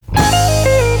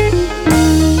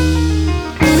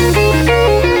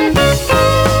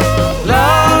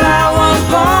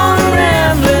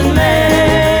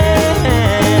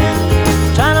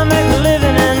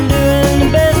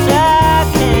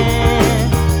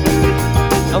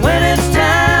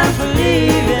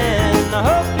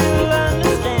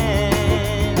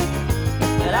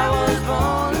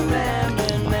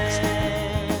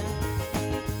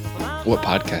What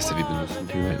podcast have you been listening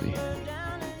to lately?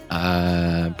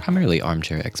 Primarily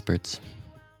Armchair Experts.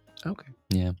 Okay.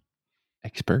 Yeah.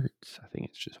 Experts. I think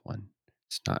it's just one.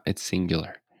 It's not. It's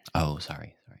singular. Oh,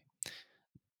 sorry.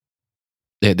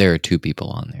 There are two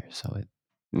people on there, so it.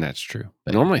 That's true.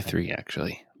 But- Normally three,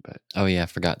 actually. But Oh yeah, I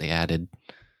forgot they added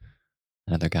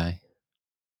another guy.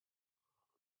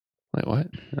 wait, what?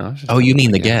 No, I was just Oh, you talking mean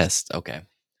about the guest? Okay.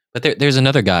 But there's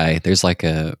another guy. There's like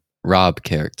a Rob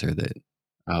character that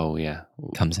Oh yeah.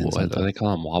 comes in What do sometimes. they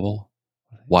call him? Wobble.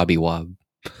 Wobby Wob.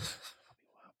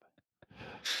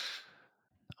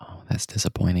 Oh, that's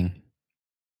disappointing.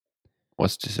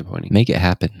 What's disappointing? Make it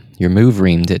happen. Your move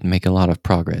ream didn't make a lot of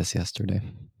progress yesterday.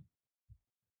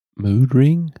 Mood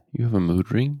ring? You have a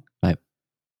mood ring?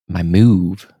 My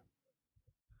move.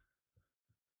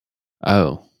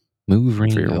 Oh, Move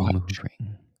ring. for your Oh, watch. move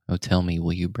ring. Oh, tell me,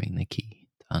 will you bring the key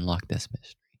to unlock this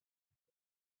mystery?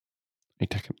 Are you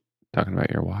talking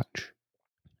about your watch?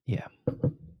 Yeah.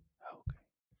 Okay.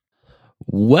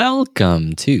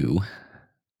 Welcome to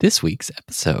this week's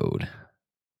episode.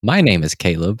 My name is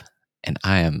Caleb, and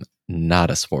I am not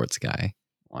a sports guy.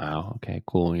 Wow. Okay.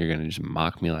 Cool. You're gonna just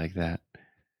mock me like that.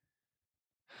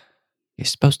 You're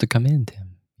supposed to come in,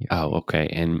 Tim. Oh, okay.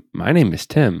 And my name is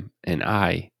Tim, and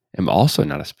I am also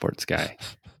not a sports guy.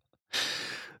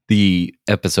 The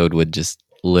episode would just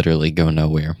literally go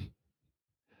nowhere.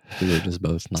 We were just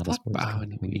both not a Stop sports guy.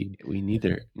 bowing. We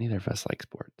neither of us like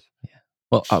sports.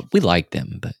 Well, we like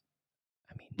them, but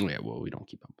I mean, Yeah, well, we don't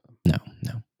keep up with them.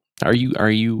 no. Are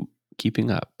you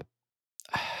keeping up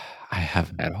I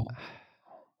haven't at all?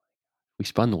 We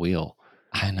spun the wheel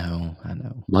I know.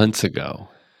 months ago.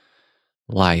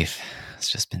 Life has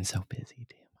just been so busy,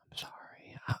 Tim. I'm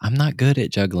sorry. I'm not good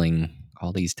at juggling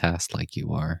all these tasks like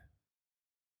you are.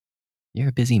 You're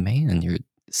a busy man. You're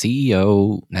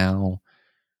CEO now.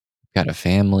 Got a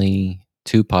family,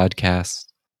 2 podcasts,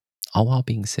 all while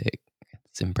being sick.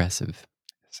 It's impressive.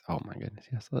 Oh my goodness!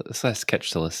 Yes, let's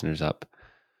catch the listeners up.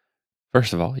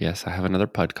 First of all, yes, I have another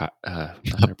podcast.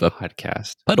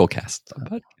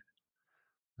 Puddlecast.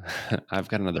 I've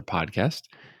got another podcast.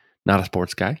 Not a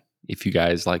sports guy. If you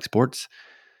guys like sports,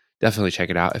 definitely check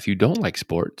it out. If you don't like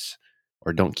sports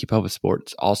or don't keep up with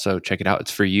sports, also check it out.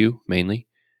 It's for you mainly.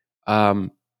 We've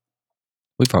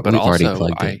But already also,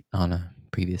 plugged it on a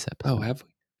previous episode. Oh, have we?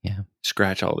 Yeah.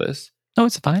 Scratch all this. No,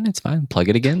 it's fine. It's fine. Plug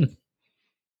it again.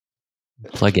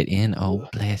 Plug it in. Oh,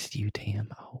 bless you, Tim.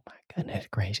 Oh my goodness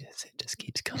gracious. It just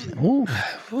keeps coming. Oh.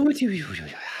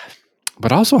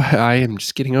 But also, I am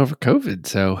just getting over COVID,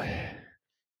 so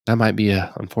that might be an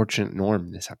unfortunate norm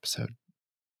in this episode.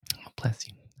 Oh, bless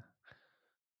you.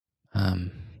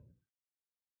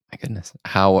 My goodness.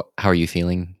 How are you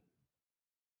feeling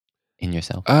in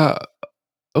yourself?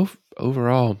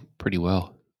 Overall, pretty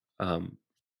well.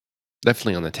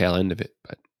 Definitely on the tail end of it,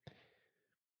 but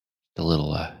a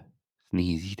little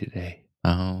sneezy today.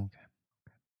 Oh,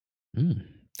 okay.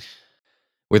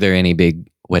 Were there any big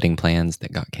wedding plans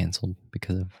that got canceled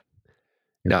because of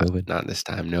your COVID? Not this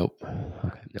time. Nope.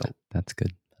 Okay, nope. That's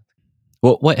good.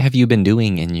 Well, what have you been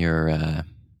doing in your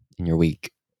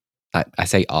week? I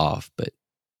say off, but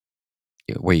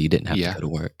where you didn't have to go to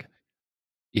work.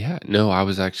 Yeah, no, I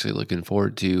was actually looking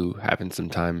forward to having some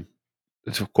time,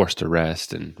 of course, to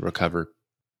rest and recover,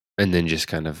 and then just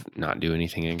kind of not do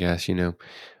anything, I guess,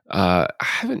 I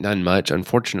haven't done much.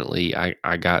 Unfortunately,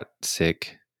 I got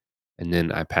sick, and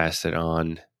then I passed it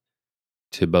on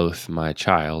to both my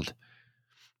child,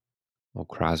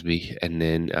 Crosby, and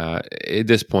then at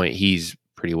this point, he's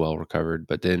pretty well recovered,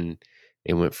 but then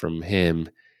it went from him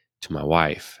to my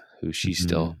wife, who she's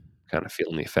still kind of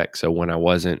feeling the effects. So when I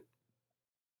wasn't,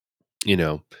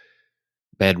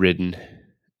 bedridden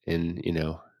and,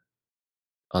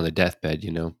 on the deathbed,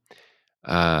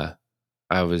 I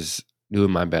was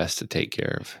doing my best to take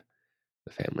care of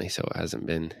the family. So it hasn't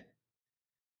been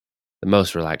the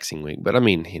most relaxing week, but I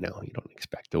mean, you don't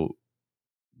expect a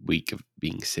week of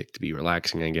being sick to be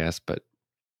relaxing, I guess, but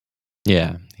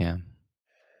yeah.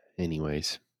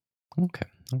 Anyways. Okay.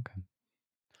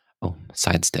 Oh,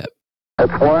 sidestep.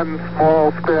 It's one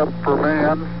small step for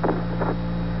man,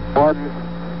 one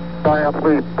giant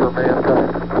leap for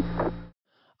mankind.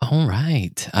 All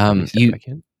right. Can we step back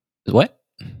in? What?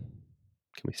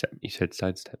 Can we step? You said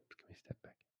sidestep. Can we step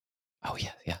back? Oh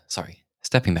yeah. Sorry,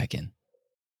 stepping back in.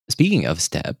 Speaking of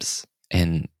steps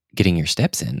and getting your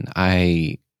steps in,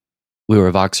 we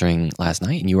were voxering last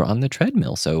night, and you were on the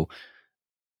treadmill. So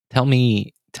tell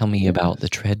me about the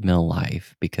treadmill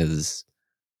life, because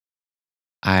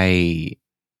I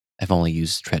have only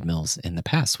used treadmills in the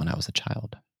past when I was a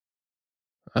child.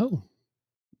 Oh,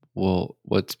 Well,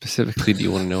 what specifically do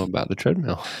you want to know about the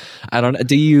treadmill? I don't know.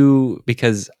 Do you?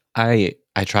 Because I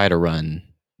try to run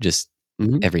just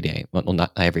Mhm. every day. Well,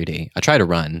 not every day. I try to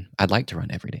run. I'd like to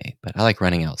run every day, but I like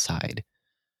running outside.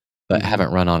 But I Mhm.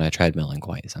 haven't run on a treadmill in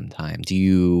quite some time. Do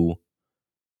you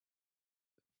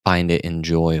find it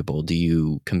enjoyable? Do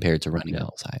you compare it to running No.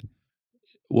 outside?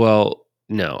 Well,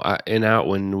 no. And out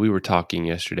when we were talking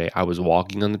yesterday, I was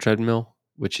walking on the treadmill,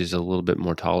 which is a little bit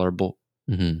more tolerable.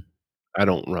 Mm-hmm. I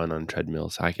don't run on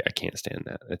treadmills. I can't stand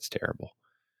that. It's terrible.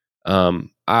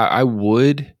 I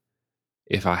would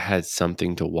if I had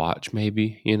something to watch,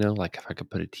 maybe, like if I could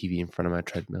put a TV in front of my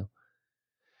treadmill.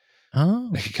 Oh.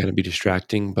 That could kind of be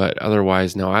distracting, but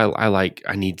otherwise, no.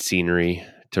 I need scenery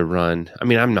to run. I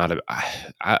mean, I'm not a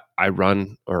I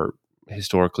run, or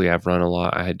historically I've run a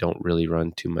lot. I don't really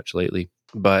run too much lately,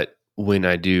 but when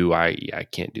I do, I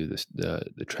can't do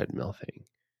the treadmill thing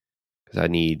because I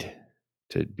need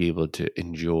to be able to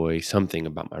enjoy something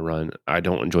about my run. I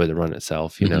don't enjoy the run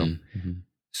itself. Mm-hmm. Mm-hmm.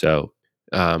 So,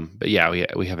 but yeah,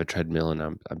 we have a treadmill, and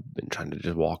I've been trying to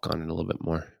just walk on it a little bit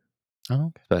more, Oh,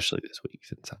 okay. especially this week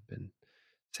since I've been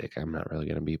sick. I'm not really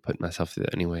going to be putting myself through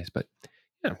that anyways, but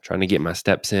yeah, I'm trying to get my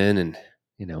steps in and,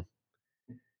 you know,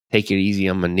 take it easy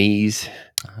on my knees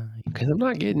because I'm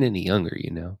not getting any younger.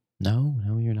 No,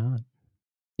 you're not.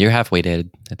 You're halfway dead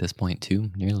at this point too,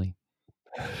 nearly.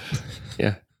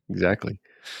 Yeah, exactly.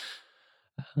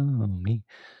 Oh me.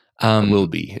 I will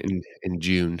be in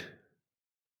June.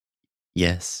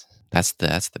 Yes, that's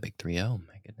the big 3-0.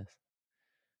 My goodness,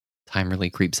 time really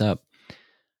creeps up.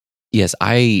 Yes,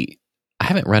 I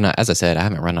haven't run. As I said, I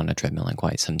haven't run on a treadmill in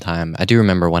quite some time. I do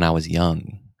remember when I was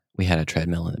young, we had a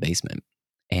treadmill in the basement,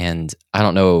 and I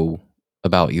don't know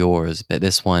about yours, but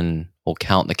this one will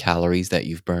count the calories that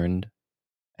you've burned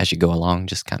as you go along,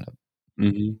 just kind of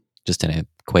Mm-hmm. just an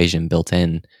equation built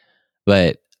in.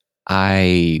 But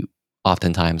I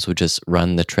oftentimes would just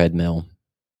run the treadmill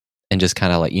and just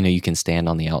kind of like, you can stand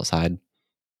on the outside.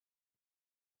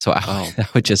 So I, Oh, I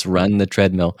would just yeah. run the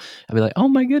treadmill. I'd be like, oh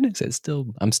my goodness,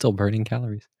 I'm still burning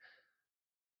calories.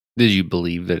 Did you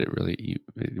believe that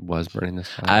it was burning this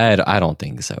calories? I don't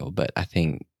think so, but I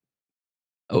think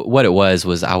what it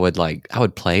was I would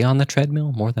play on the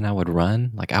treadmill more than I would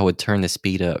run. Like I would turn the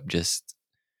speed up just,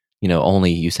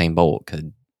 only Usain Bolt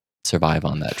could survive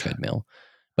on that treadmill.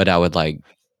 But I would like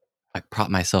prop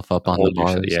myself up on the Hold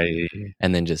yourself. bars Yeah, yeah, yeah.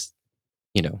 and then just,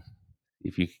 you know,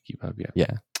 If you could keep up, yeah.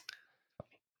 yeah,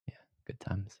 yeah, good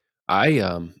times. I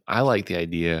like the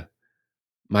idea.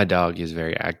 My dog is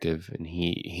very active, and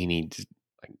he needs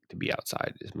like to be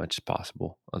outside as much as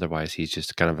possible. Otherwise, he's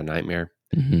just kind of a nightmare,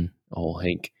 Hmm. old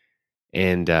Hank.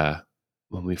 And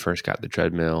when we first got the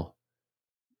treadmill,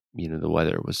 the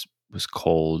weather was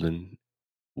cold, and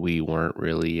we weren't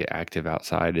really active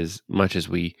outside as much as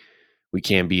we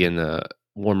can be in the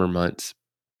warmer months.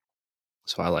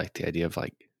 So I like the idea of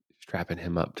like strapping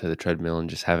him up to the treadmill and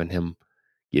just having him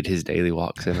get his daily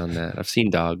walks in on that. I've seen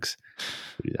dogs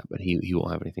do that, but he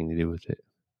won't have anything to do with it.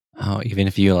 Oh, even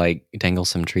if you like dangle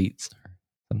some treats or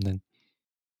something.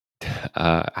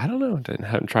 I don't know.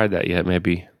 Haven't tried that yet.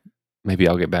 Maybe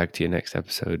I'll get back to you next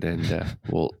episode, and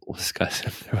we'll discuss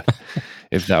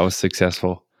if that was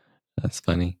successful. That's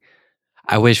funny.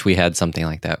 I wish we had something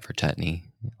like that for Chutney,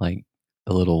 like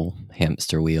a little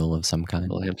hamster wheel of some kind.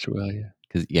 Little hamster wheel, yeah.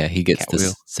 Because yeah, he gets Cat wheel.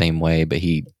 the same way, but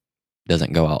he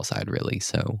doesn't go outside really.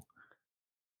 So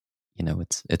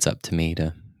it's up to me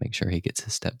to make sure he gets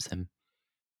his steps in.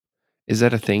 Is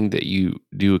that a thing that you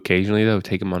do occasionally though?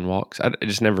 Take them on walks? I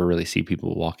just never really see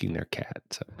people walking their cat,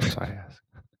 so that's why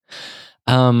I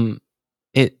ask.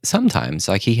 It sometimes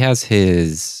like he has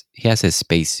his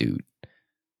spacesuit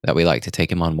that we like to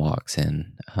take him on walks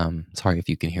in. Sorry if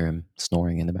you can hear him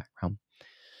snoring in the background.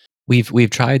 We've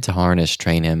tried to harness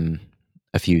train him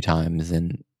a few times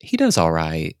and he does all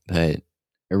right, but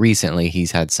recently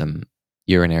he's had some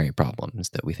urinary problems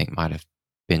that we think might have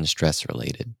been stress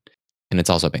related. And it's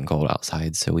also been cold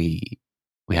outside, so we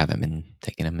haven't been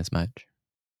taking him as much.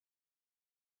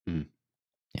 Mm.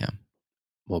 Yeah.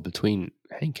 Well, between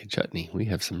Hank and Chutney, we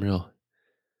have some real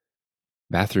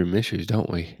bathroom issues, don't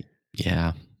we?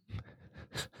 Yeah.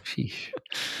 Sheesh.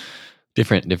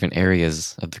 Different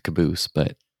areas of the caboose,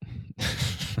 but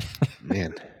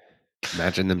Man,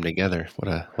 imagine them together. What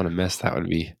a mess that would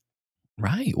be.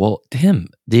 right. Well, Tim,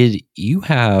 did you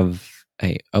have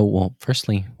well,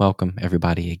 firstly, welcome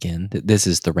everybody again. This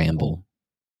is the Ramble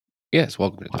Yes,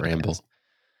 welcome to the podcast. Ramble,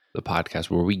 the podcast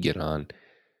where we get on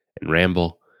and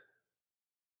ramble.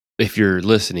 If you're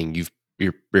listening,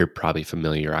 you're probably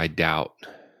familiar. I doubt,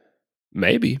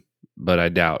 maybe, but I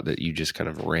doubt that you just kind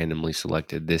of randomly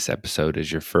selected this episode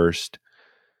as your first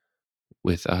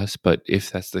with us. But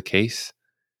if that's the case,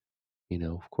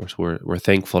 of course, we're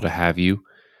thankful to have you.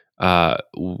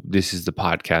 This is the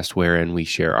podcast wherein we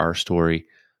share our story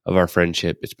of our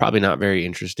friendship. It's probably not very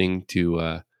interesting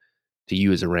to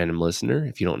you as a random listener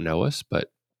if you don't know us,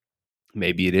 but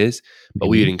maybe it is. But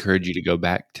we would Maybe. encourage you to go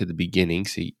back to the beginning,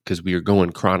 see, because we are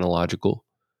going chronological,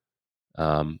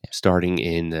 starting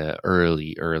in the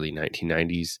early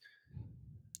 1990s,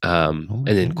 Oh my and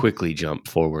then goodness. quickly jump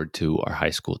forward to our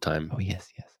high school time. Oh yes.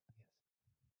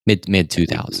 Mid Yeah,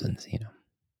 2000s.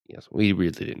 Yes, we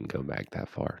really didn't go back that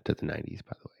far to the 90s,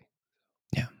 by the way.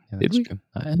 Yeah, Did that's we? true.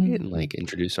 We didn't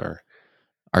introduce our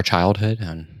Our childhood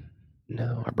and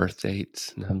our birth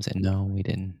dates. No. comes in. No, we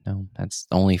didn't. No, that's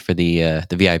only for the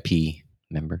VIP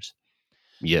members.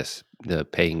 Yes, the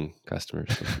paying customers,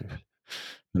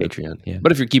 Patreon. Yeah.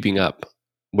 But if you're keeping up,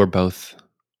 we're both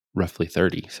roughly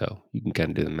 30, so you can kind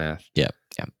of do the math. Yeah.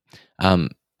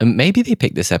 Maybe they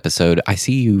picked this episode. I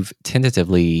see you've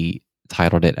tentatively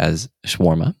titled it as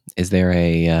shawarma. Is there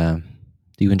a?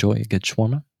 Do you enjoy a good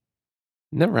shawarma?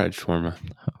 Never had shawarma.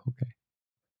 Oh, okay.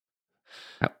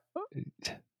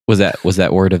 Was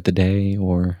that word of the day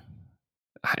or?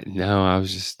 No, I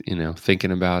was just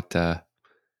thinking about the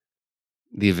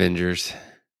Avengers,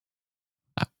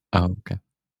 Oh, okay.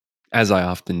 as I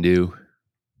often do.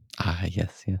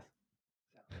 Yes.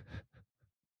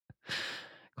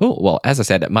 Cool. Well, as I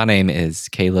said, my name is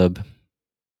Caleb.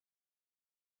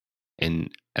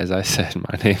 And as I said,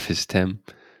 my name is Tim.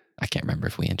 I can't remember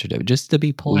if we introduced. Just to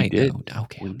be polite, We did. though.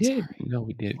 Okay, We I'm did. sorry. No,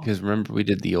 we did. Because remember, we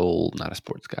did the old Not a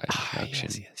Sports Guy Ah,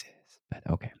 introduction. yes. But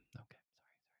okay.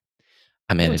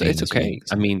 I'm No, editing it's this okay. week.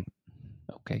 I mean,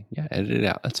 okay. Yeah, edit it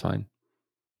out. That's fine.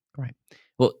 Right.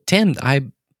 Well, Tim, I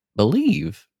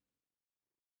believe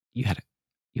you had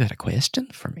a question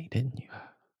for me, didn't you?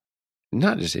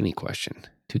 Not just any question,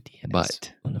 Tú tienes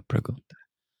but una pregunta.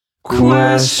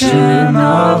 Question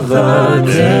of the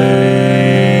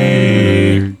day.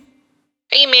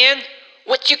 Hey man,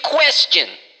 what's your question?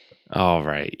 all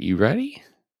right. You ready?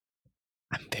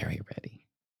 I'm very ready.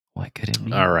 What could it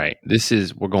be? All right.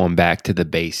 We're going back to the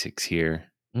basics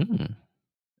here. Mm,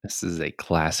 This is a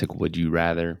classic Would You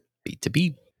Rather.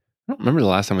 B2B. I don't remember the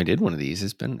last time we did one of these.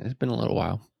 It's been a little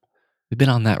while. We've been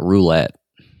on that roulette.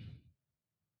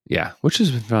 Yeah, which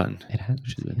has been fun. It has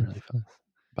been really fun.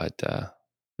 But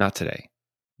not today.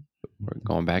 We're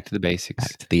going back to the basics.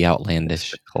 Back to the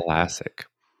outlandish. It's a classic.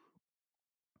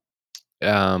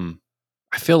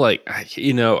 I feel like I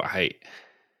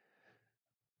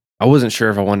wasn't sure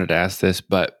if I wanted to ask this,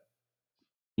 but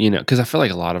because I feel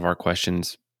like a lot of our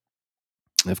questions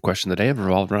of question of the day have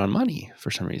revolved around money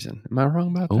for some reason. Am I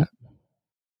wrong about that?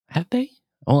 Have they?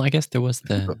 Well, I guess there was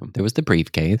Few of them. the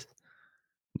briefcase.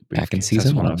 Back in Briefcase,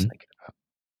 season that's what I was 1. thinking about.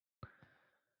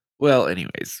 Well,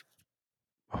 anyways,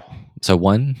 So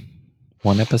one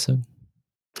episode.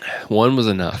 one was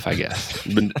enough, I guess.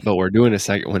 but we're doing a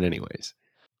second one anyways.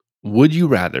 Would you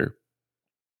rather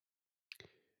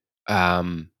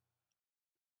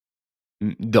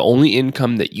the only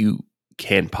income that you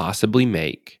can possibly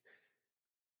make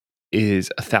is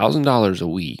 $1,000 a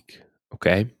week,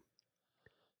 okay?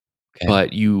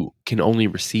 But you can only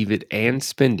receive it and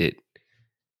spend it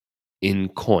in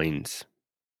coins.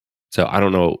 So I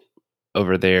don't know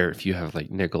over there if you have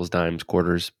like nickels, dimes,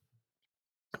 quarters,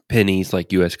 pennies,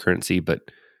 like US currency, but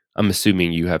I'm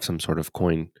assuming you have some sort of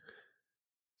coin.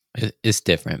 It's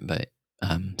different, but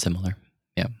similar.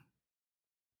 Yeah.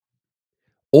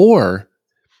 Or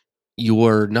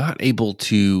you're not able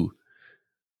to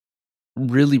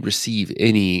really receive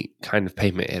any kind of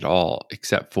payment at all,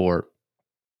 except for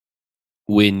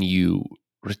when you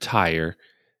retire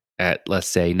at, let's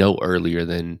say, no earlier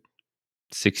than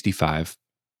 65,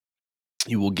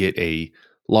 you will get a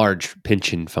large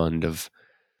pension fund of,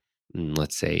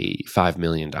 let's say, $5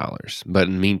 million. But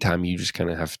in the meantime, you just kind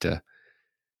of have to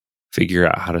figure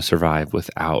out how to survive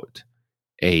without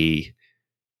a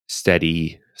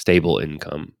steady, stable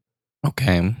income.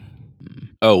 Okay.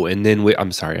 Oh, and then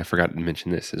I'm sorry, I forgot to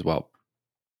mention this as well.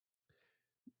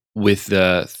 With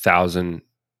the 1,000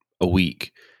 a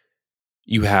week,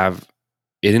 you have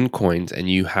it in coins and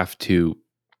you have to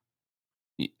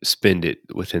spend it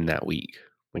within that week.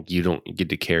 Like you don't get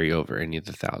to carry over any of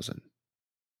the 1,000.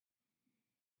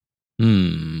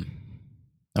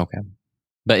 Okay.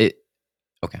 But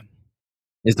okay.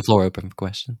 Is the floor open for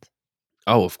questions?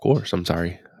 Oh, of course. I'm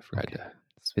sorry. I forgot to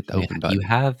hit the open button. You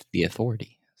have the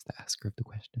authority as the asker of the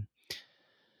question.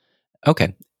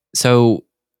 Okay. So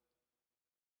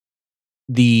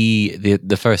the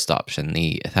first option,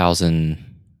 the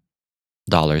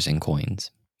 $1,000 in coins.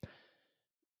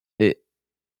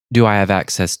 Do I have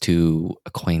access to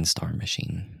a Coinstar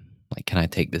machine? Like, can I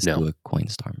take this No. to a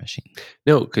Coinstar machine?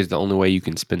 No, because the only way you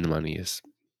can spend the money is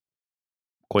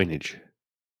coinage.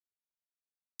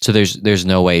 So there's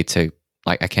no way to,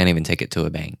 like, I can't even take it to a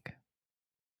bank.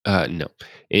 No.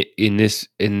 In this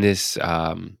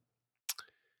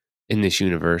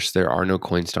universe, there are no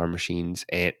Coinstar machines,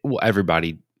 and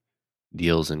everybody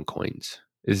deals in coins.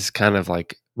 This is kind of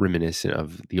like reminiscent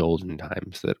of the olden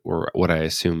times that were what I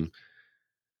assume.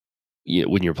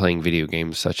 When you're playing video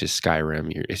games such as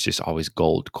Skyrim, it's just always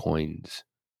gold coins.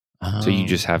 So you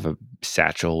just have a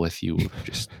satchel with you of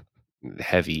just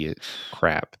heavy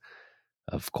crap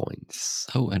of coins.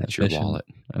 So That's your inefficient. wallet.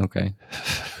 Okay.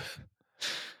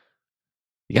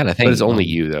 You got to But think. it's only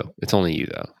you, though. It's only you,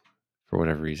 though, for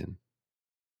whatever reason.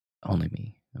 Only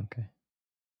me. Okay.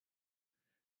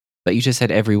 But you just said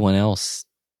everyone else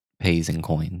pays in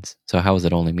coins. So how is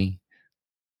it only me?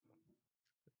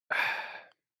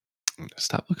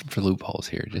 Stop looking for loopholes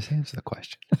here. Just answer the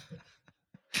question.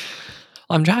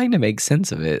 I'm trying to make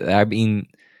sense of it. I mean,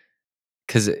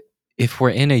 because if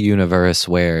we're in a universe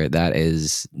where that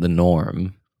is the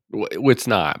norm, It's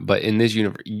not. But in this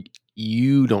universe,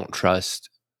 you don't trust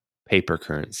paper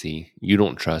currency. You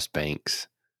don't trust banks.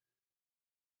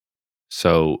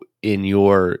 So in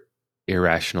your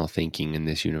irrational thinking in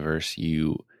this universe,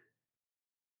 you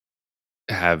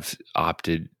have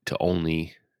opted to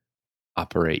only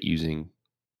operate using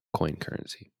coin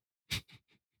currency.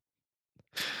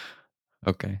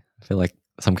 okay, I feel like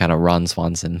some kind of Ron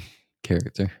Swanson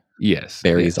character Yes.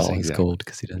 buries Yes, all his exactly. gold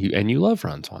because he does And you love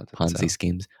Ron Swanson. Ponzi So.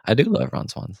 schemes. I do love Ron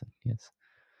Swanson. Yes.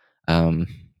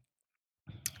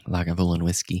 Lagavulin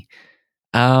whiskey.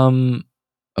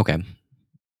 Okay.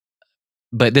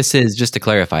 But this is, just to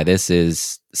clarify, this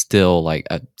is still like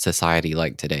a society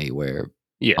like today where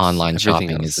Yes, online everything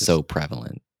shopping else is so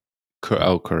prevalent.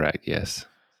 Correct. Yes.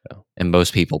 So. And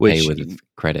most people pay Which with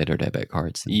credit or debit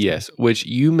cards. yes, which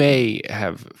you may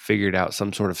have figured out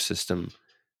some sort of system.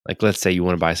 Like, let's say you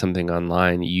want to buy something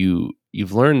online,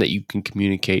 you've learned that you can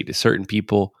communicate to certain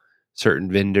people,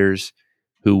 certain vendors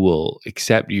who will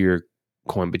accept your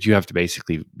coin, but you have to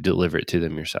basically deliver it to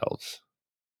them yourselves.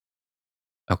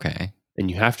 Okay. And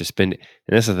you have to spend it.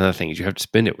 And that's another thing, is you have to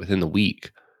spend it within the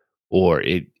week, or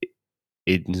it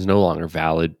is no longer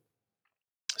valid.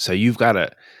 So you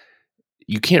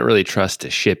can't really trust to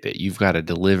ship it. You've got to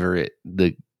deliver it,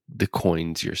 the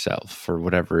coins yourself for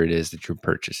whatever it is that you're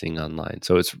purchasing online.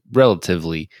 So it's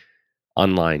relatively,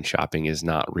 online shopping is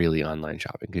not really online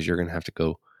shopping, because you're going to have to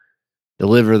go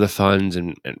deliver the funds,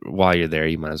 and while you're there,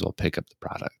 you might as well pick up the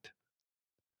product.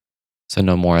 So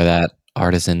no more of that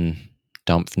artisan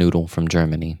Dampfnudel from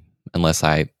Germany, unless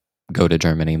I go to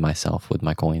Germany myself with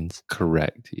my coins.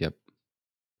 Correct. Yep.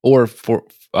 Or for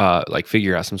like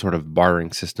figure out some sort of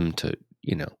bartering system to,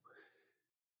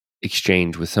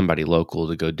 exchange with somebody local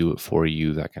to go do it for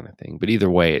you, that kind of thing. But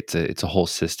either way, it's a whole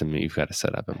system that you've got to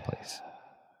set up in place.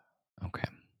 Okay.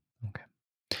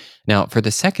 Now, for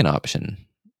the second option,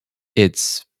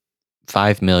 it's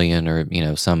 5 million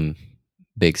or, some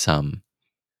big sum.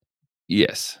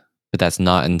 Yes. But that's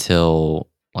not until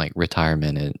like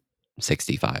retirement at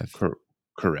 65.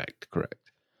 Correct.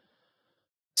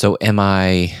 So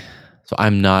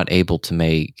I'm not able to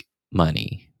make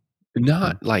money.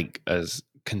 Not like as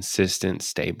consistent,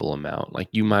 stable amount. Like,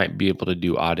 you might be able to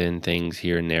do odd end things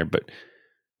here and there, but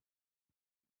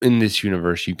in this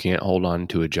universe, you can't hold on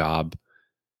to a job.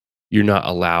 You're not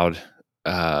allowed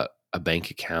a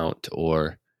bank account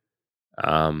or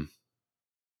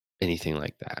anything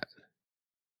like that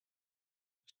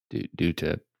due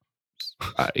to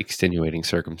extenuating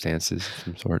circumstances of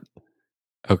some sort.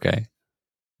 Okay.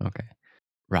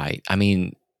 Right. I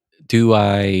mean,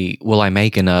 will I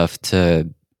make enough to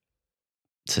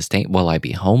sustain? Will I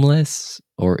be homeless?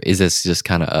 Or is this just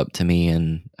kind of up to me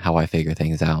and how I figure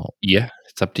things out? Yeah,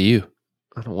 it's up to you.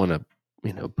 I don't want to,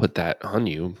 put that on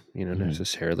you, Mhm.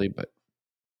 necessarily, but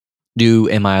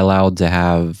Am I allowed to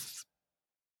have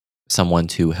someone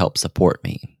to help support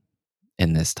me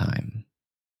in this time?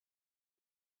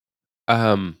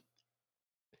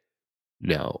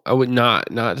 no, I would not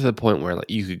to the point where, like,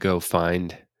 you could go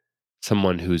find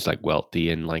someone who's like wealthy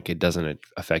and like it doesn't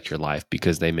affect your life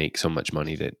because they make so much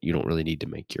money that you don't really need to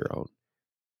make your own.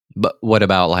 But what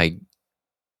about like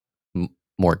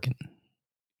Morgan?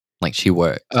 Like, she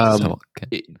works.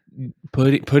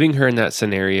 Putting her in that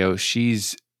scenario,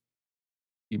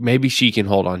 maybe she can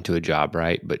hold on to a job,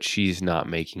 right? But she's not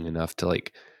making enough to,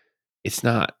 like, it's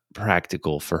not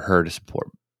practical for her to support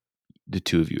the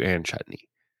two of you and Chutney.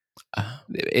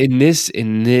 In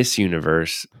this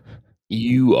universe,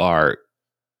 you are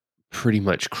pretty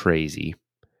much crazy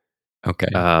Okay.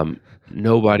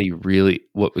 Nobody really,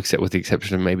 except with the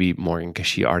exception of maybe Morgan, because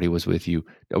she already was with you.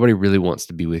 Nobody really wants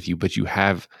to be with you, but you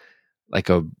have like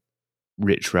a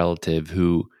rich relative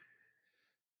who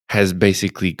has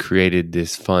basically created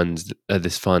this fund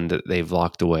that they've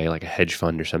locked away, like a hedge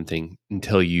fund or something,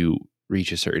 until you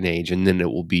reach a certain age, and then it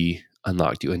will be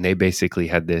unlocked to you. And they basically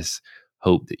had this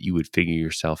hope that you would figure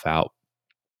yourself out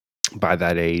by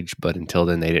that age, but until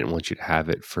then, they didn't want you to have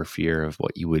it for fear of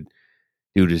what you would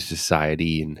do to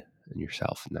society and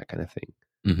yourself and that kind of thing.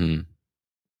 Mm-hmm.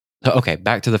 So, okay,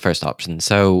 back to the first option.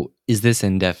 So, is this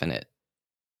indefinite,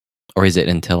 or is it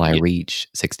until I Yeah. reach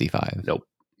 65? Nope.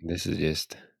 This is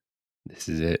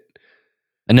it.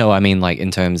 No, I mean like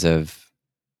in terms of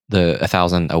the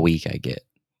 1,000 a week I get.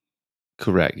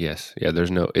 Correct. Yes. Yeah.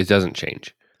 It doesn't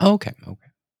change. Oh, okay.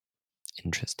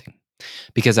 Interesting.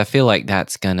 Because I feel like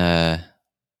that's gonna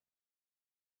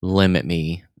limit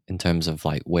me in terms of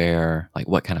like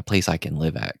what kind of place I can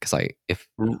live at. Because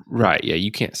Right. Yeah.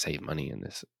 You can't save money in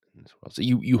this world. So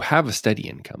you have a steady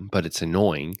income, but it's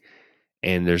annoying,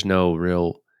 and there's no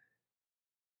real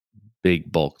big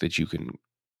bulk that you can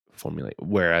formulate.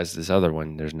 Whereas this other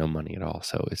one, there's no money at all.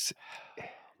 So it's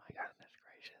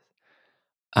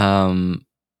okay,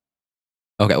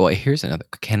 well, here's another.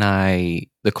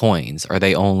 The coins, are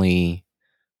they only,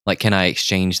 like, can I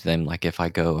exchange them, like, if I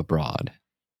go abroad?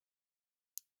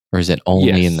 Or is it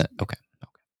only in yes. the, okay.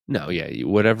 No. Yeah.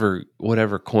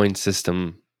 Whatever coin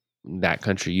system that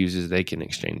country uses, they can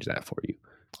exchange that for you.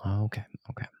 Okay.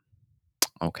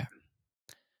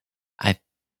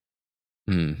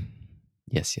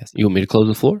 Yes. You want me to close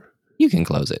the floor? You can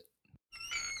close it.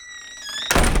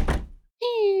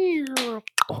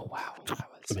 Oh, wow.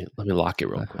 Let me lock it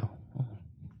real quick.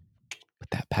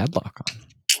 Put that padlock on.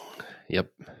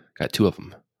 Yep. Got 2 of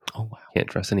them. Oh, wow. Can't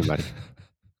trust anybody.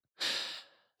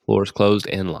 Floor is closed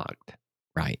and locked.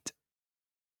 Right.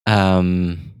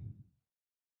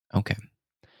 Okay.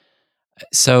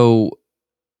 So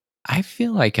I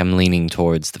feel like I'm leaning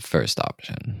towards the first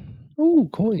option. Ooh,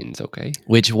 coins. Okay.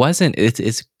 Which wasn't,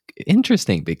 it's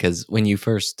interesting because when you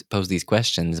first posed these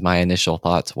questions, my initial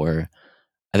thoughts were,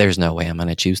 there's no way I'm going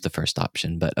to choose the first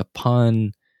option. But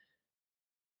upon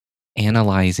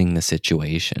analyzing the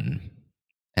situation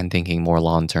and thinking more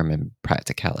long term and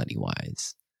practicality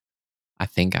wise, I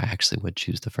think I actually would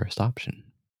choose the first option.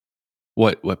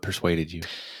 What persuaded you?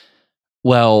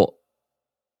 Well,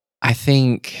 I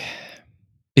think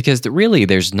because really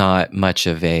there's not much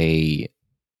of a,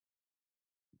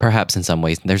 perhaps in some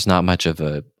ways, there's not much of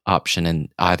a option in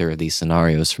either of these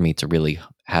scenarios for me to really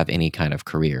have any kind of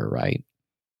career, right?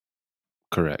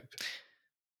 Correct.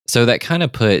 So that kind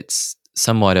of puts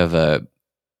somewhat of it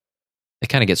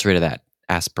kind of gets rid of that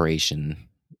aspiration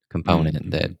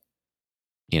component that,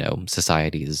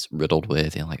 society is riddled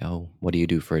with, like, oh, what do you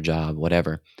do for a job,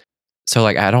 whatever. So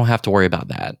like, I don't have to worry about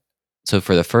that. So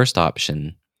for the first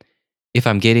option, if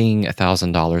I'm getting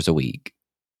 $1,000 a week,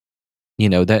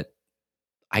 that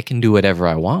I can do whatever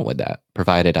I want with that,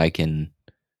 provided I can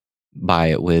buy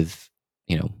it with,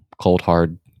 cold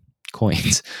hard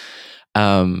coins.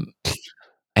 And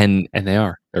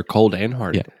they're cold and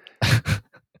hard. Yeah.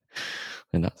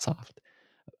 They're not soft.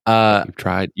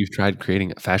 You've tried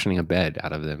fashioning a bed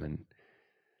out of them, and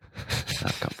it's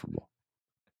not comfortable.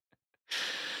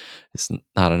 It's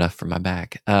not enough for my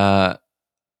back.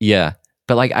 Yeah,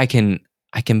 but like I can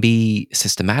be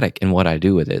systematic in what I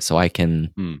do with it. So I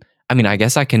can, I mean, I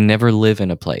guess I can never live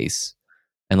in a place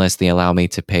unless they allow me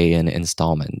to pay in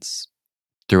installments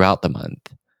throughout the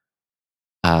month.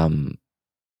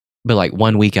 But like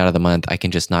 1 week out of the month, I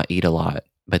can just not eat a lot,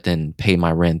 but then pay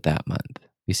my rent that month.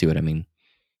 You see what I mean?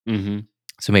 Mm-hmm.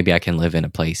 So maybe I can live in a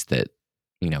place that,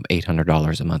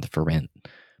 $800 a month for rent.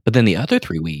 But then the other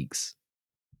 3 weeks,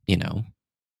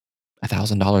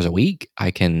 $1,000 a week,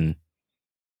 I can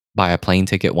buy a plane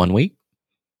ticket 1 week,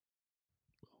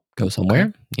 go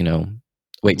somewhere,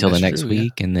 wait till the next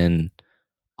week, and then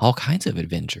all kinds of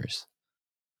adventures.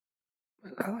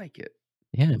 I like it.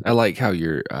 Yeah. I like how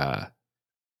you're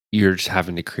just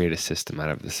having to create a system out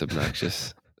of this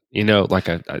obnoxious, like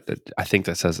I think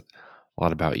that says a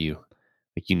lot about you.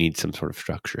 Like you need some sort of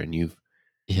structure, and you've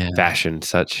fashioned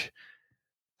such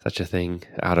a thing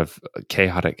out of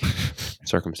chaotic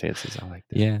circumstances. I like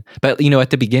that. Yeah. But, at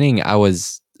the beginning, I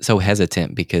was so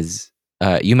hesitant because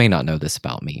you may not know this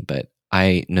about me, but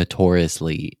I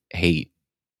notoriously hate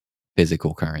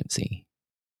physical currency.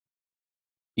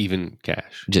 Even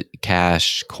cash.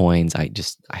 Cash, coins, I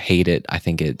hate it. I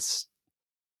think it's,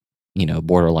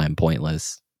 borderline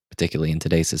pointless, particularly in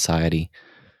today's society.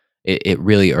 It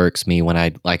really irks me when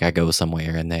I go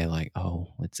somewhere and they like, oh,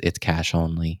 it's cash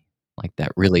only. like that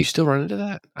You really. still run into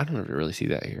that? I don't ever really see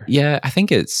that here. Yeah, I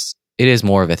think it is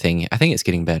more of a thing. I think it's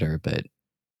getting better, but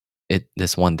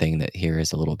this one thing that here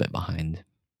is a little bit behind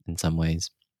in some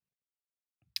ways.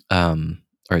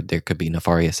 Or there could be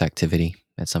nefarious activity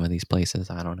at some of these places.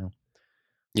 I don't know.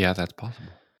 Yeah, that's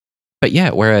possible. But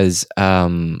yeah, whereas,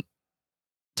 so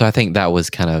I think that was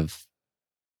kind of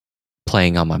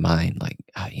playing on my mind. Like,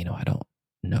 I don't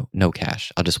no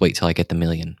cash. I'll just wait till I get the $1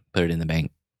 million, put it in the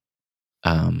bank,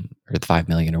 or the 5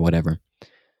 million or whatever.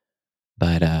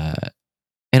 But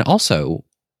and also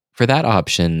for that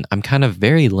option, I'm kind of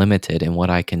very limited in what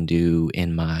I can do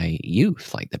in my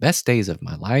youth, like the best days of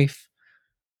my life,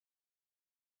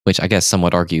 which I guess some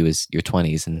would argue is your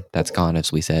 20s, and that's gone,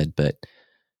 as we said. But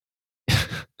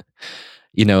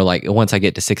like once I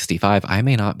get to 65, I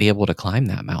may not be able to climb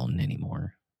that mountain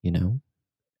anymore. And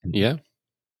Yeah,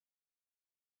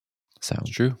 so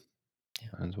it's true.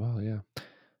 As well, yeah.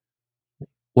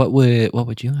 what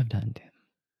would you have done,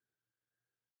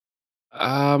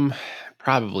 Tim?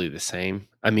 Probably the same.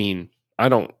 I mean, I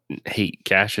don't hate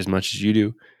cash as much as you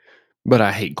do, but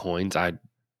I hate coins. I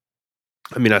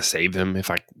mean, I save them if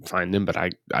I find them, but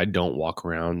I don't walk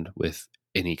around with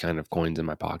any kind of coins in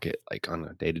my pocket like on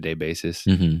a day-to-day basis.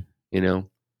 Mm-hmm. You know,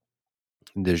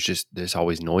 there's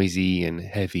always noisy and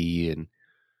heavy, and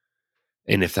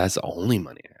if that's the only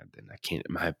money I have, then I can't.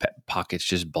 My pocket's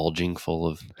just bulging full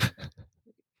of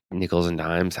nickels and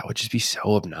dimes. That would just be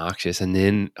so obnoxious. And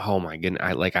then, oh my goodness,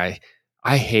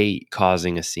 I hate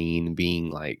causing a scene, being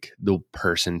like the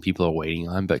person people are waiting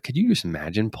on. But could you just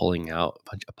imagine pulling out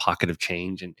a pocket of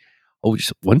change and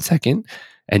just 1 second,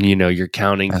 and you're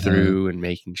counting through and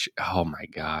making sure. Oh my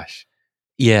gosh,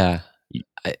 Yeah.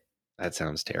 that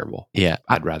sounds terrible. Yeah.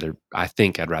 I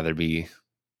think I'd rather be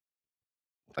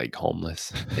like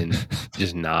homeless and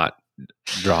just not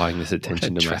drawing this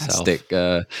attention to myself.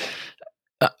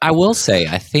 I will say,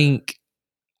 I think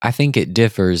it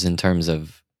differs in terms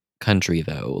of country,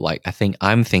 though. Like,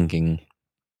 I'm thinking,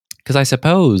 because I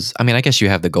guess you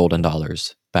have the golden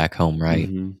dollars back home, right?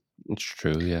 Mm-hmm. It's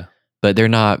true, yeah. But they're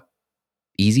not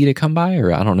easy to come by,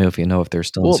 or I don't know if they're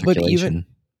still in But circulation.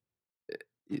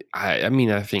 I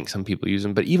mean, I think some people use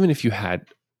them, but even if you had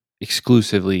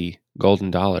exclusively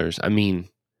golden dollars, I mean,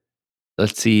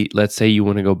 let's say you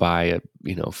want to go buy a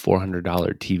 $400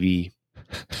 TV.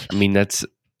 I mean, that's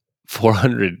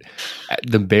 400,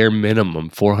 the bare minimum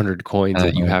 400 coins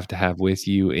that you have to have with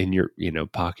you in your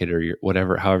pocket or your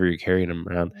whatever, however you're carrying them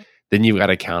around. Then you've got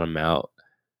to count them out.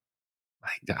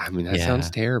 Like, I mean, that sounds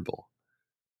terrible.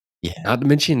 Yeah. Not to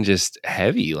mention just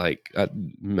heavy. Like,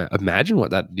 imagine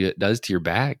what that does to your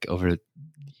back over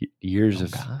years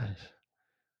of. Gosh.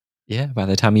 Yeah, by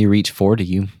the time you reach 40,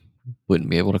 you wouldn't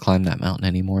be able to climb that mountain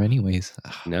anymore anyways.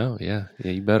 No, yeah.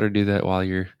 You better do that while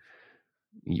you're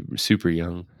super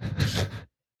young.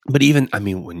 But even, I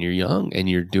mean, when you're young and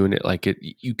you're doing it like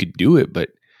you could do it, but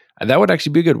that would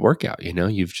actually be a good workout.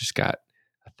 You've just got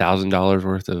 $1,000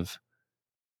 worth of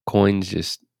coins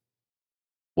just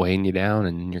weighing you down,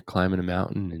 and you're climbing a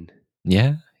mountain. And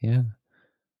yeah.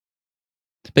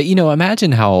 But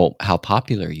imagine how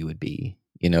popular you would be.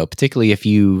 Particularly if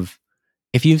you've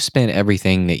spent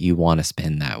everything that you want to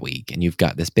spend that week, and you've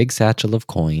got this big satchel of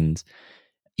coins.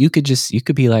 You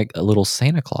could be like a little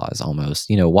Santa Claus almost.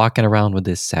 Walking around with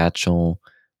this satchel.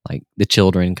 Like the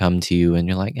children come to you, and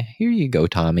you're like, "Here you go,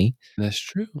 Tommy." that's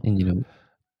true. And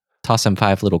toss them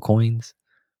 5 little coins.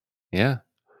 Yeah.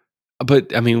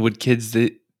 But I mean, would kids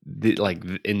that like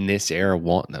in this era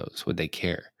want those? Would they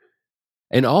care?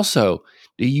 And also,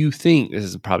 do you think, this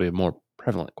is probably a more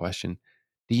prevalent question,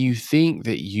 do you think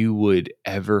that you would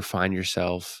ever find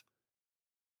yourself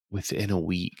within a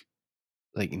week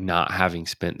like not having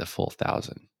spent the full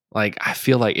 1,000? Like, I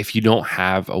feel like if you don't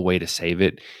have a way to save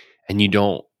it, and you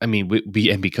don't, I mean,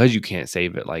 and because you can't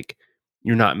save it, like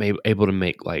you're not able to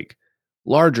make like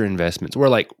larger investments. Where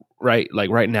like right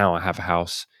now, I have a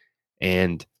house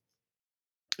and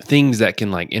things that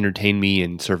can like entertain me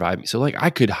and survive me. So like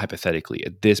I could hypothetically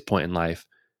at this point in life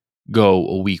go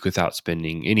a week without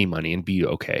spending any money and be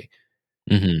okay.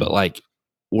 Mm-hmm. But like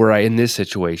were I in this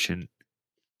situation,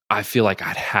 I feel like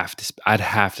I'd have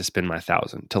to spend my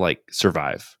 1,000 to like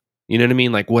survive. You know what I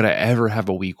mean? Like, would I ever have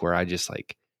a week where I just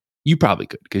like, you probably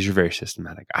could because you're very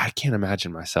systematic. I can't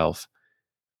imagine myself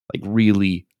like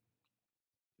really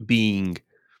being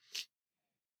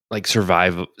like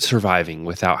surviving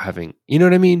without having, you know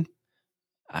what I mean?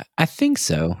 I think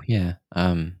so. Yeah.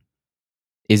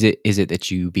 Is it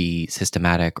that you be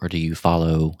systematic, or do you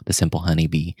follow the simple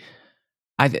honeybee?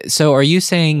 So are you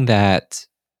saying that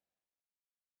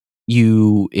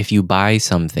if you buy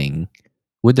something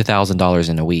with the $1,000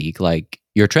 in a week, like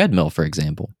your treadmill, for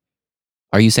example,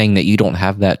 Are you saying that you don't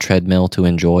have that treadmill to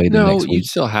enjoy the No, next you'd week?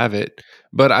 still have it.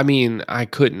 But I mean, I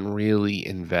couldn't really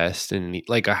invest in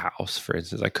like a house, for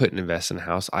instance. I couldn't invest in a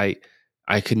house. I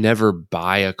could never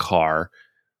buy a car,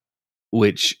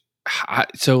 which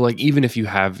so like even if you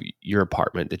have your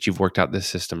apartment that you've worked out this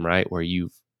system, right, where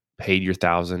you've paid your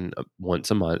 1,000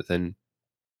 once a month, and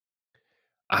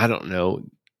I don't know,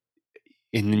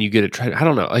 and then you get a tread. I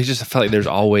don't know. I just felt like there's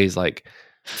always like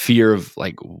fear of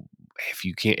like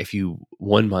if you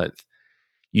 1 month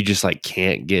you just like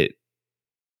can't get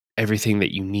everything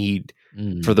that you need for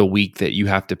Mm. the week that you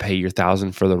have to pay your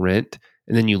 1,000 for the rent,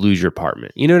 and then you lose your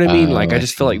apartment. You know what I mean? Like Oh, I I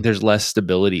just feel like see. there's less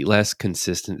stability, less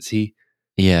consistency.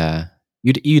 Yeah.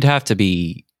 You'd have to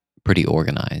be pretty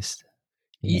organized.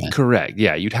 Yeah. Correct.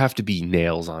 Yeah, you'd have to be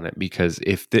nails on it because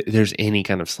if there's any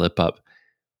kind of slip up,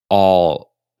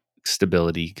 all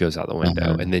stability goes out the window,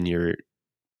 Uh-huh. and then you're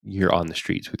on the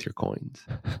streets with your coins.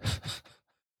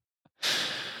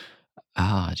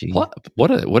 Geez.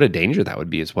 What a danger that would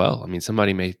be as well. I mean,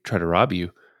 somebody may try to rob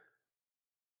you.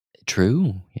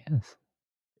 True. Yes.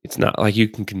 It's not like you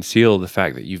can conceal the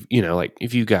fact that like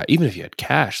if you got, even if you had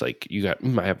cash, like you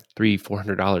might have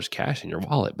 $300-400 cash in your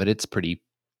wallet, but it's pretty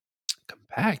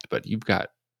compact. But you've got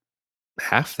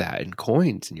half that in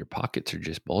coins, and your pockets are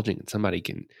just bulging, and somebody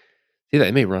can see that.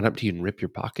 They may run up to you and rip your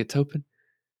pockets open.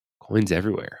 Coins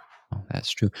everywhere. Oh,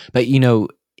 that's true. But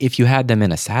if you had them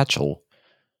in a satchel,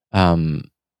 um,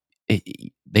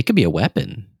 they could be a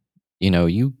weapon. Can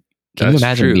you That's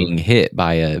imagine true. being hit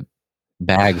by a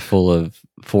bag full of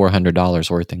 $400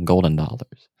 worth in golden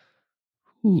dollars?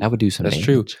 Ooh, That would do some that's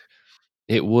true. damage.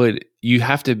 It would. You'd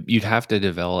have to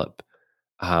develop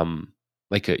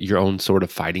like your own sort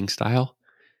of fighting style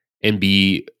and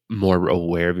be more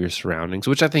aware of your surroundings,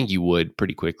 which I think you would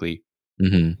pretty quickly.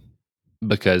 Hmm.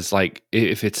 Because like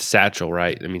if it's a satchel,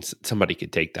 right? I mean, somebody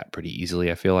could take that pretty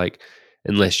easily. I feel like,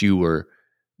 unless you were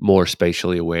more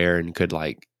spatially aware and could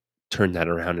like turn that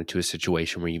around into a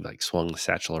situation where you like swung the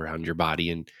satchel around your body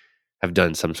and have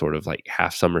done some sort of like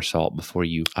half somersault before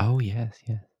you Oh, yes,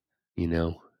 yes. you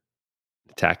know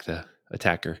attack the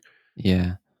attacker.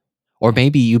 Yeah. Or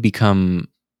maybe you become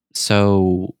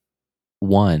so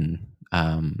one,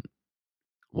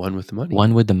 One with the money.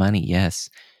 one with the money, yes,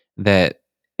 that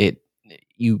it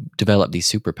you develop these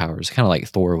superpowers, kind of like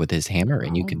Thor with his hammer,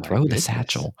 and you Oh can my throw the goodness!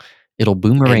 satchel. It'll And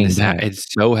boomerang back.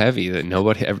 it's so heavy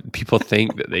that people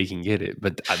think that they can get it,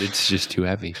 but it's just too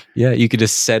heavy. Yeah, you could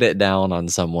just set it down on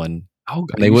someone, Oh, God,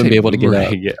 and they you wouldn't say be able to get up.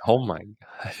 boomerang it? Oh my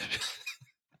gosh!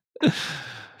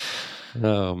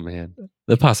 Oh man!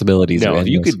 The possibilities are No,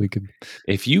 endless. We could.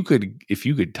 if you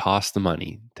could toss the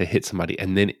money to hit somebody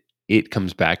and then it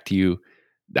comes back to you,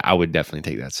 I would definitely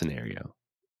take that scenario.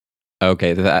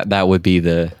 Okay, that would be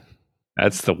the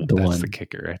That's the one.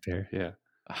 kicker right there. Yeah,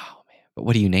 Oh man, but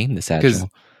what do you name the because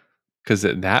satchel?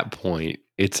 at that point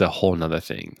it's a whole nother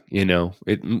thing.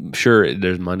 Sure,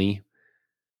 there's money,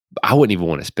 but I wouldn't even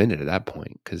want to spend it at that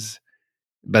point because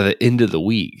by the end of the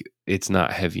week, it's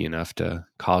not heavy enough to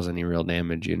cause any real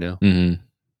damage. Hmm.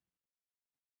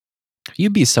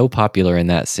 You'd be so popular in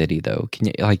that city, though. Can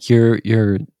you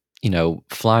you're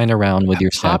flying around with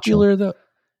your satchel? Popular though.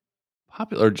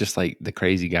 Popular, just like the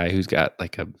crazy guy who's got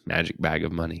like a magic bag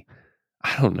of money.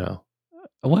 I don't know.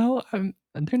 Well,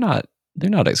 they're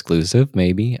not exclusive.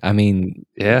 Maybe I mean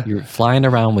Yeah, you're flying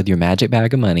around with your magic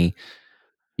bag of money.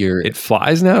 You're it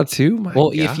flies now too. My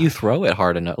Well, if you gosh. throw it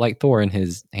hard enough, like Thor and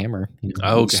his hammer, you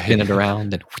spin Okay. it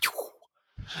around and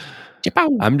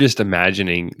Chipow! I'm just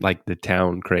imagining like the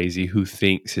town crazy who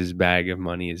thinks his bag of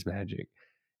money is magic,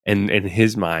 and in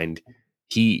his mind,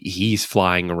 he's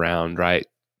flying around, right,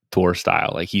 Thor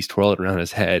style, like he's twirling around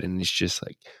his head, and it's just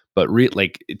like, but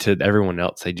like to everyone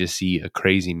else, they just see a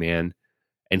crazy man,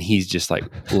 and he's just like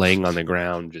laying on the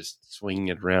ground, just swinging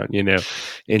it around.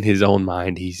 In his own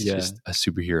mind, he's Yeah. just a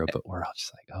superhero, but we're all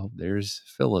just like, oh, there's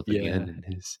Philip again, Yeah. and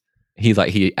his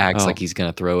He acts oh like he's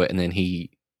gonna throw it, and then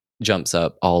he jumps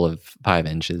up all of 5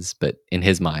 inches, but in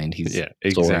his mind, he's yeah,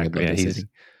 soaring exactly, above yeah, the he's city.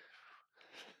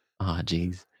 Oh,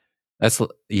 geez.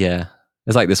 Yeah.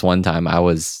 It's like this one time I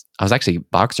was actually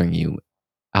boxing you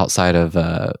outside of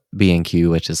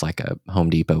B&Q, which is like a Home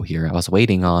Depot here. I was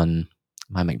waiting on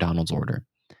my McDonald's order,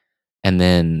 and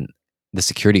then the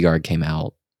security guard came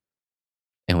out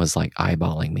and was like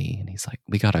eyeballing me, and he's like,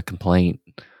 "We got a complaint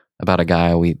about a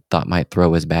guy we thought might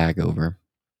throw his bag over."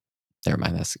 Never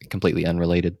mind, that's completely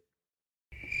unrelated.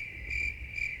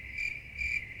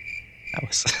 That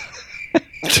was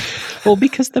well,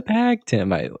 because the bag, Tim.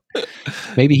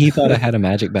 Maybe he thought I had a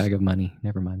magic bag of money.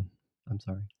 Never mind. I'm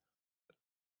sorry.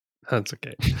 That's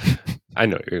okay. I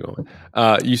know where you're going.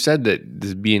 You said that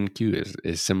this B&Q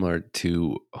is similar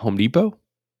to Home Depot.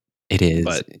 It is.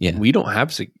 But Yeah. we don't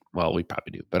have well, we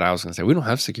probably do. But I was going to say we don't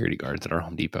have security guards at our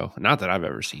Home Depot. Not that I've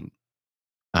ever seen.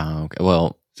 Oh, okay.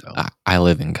 Well, So I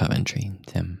live in Coventry,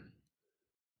 Tim.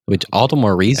 Which all the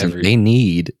more reason they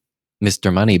need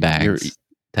Mr. Moneybags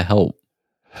to help.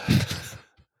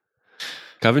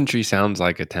 Coventry sounds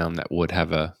like a town that would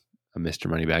have a Mr.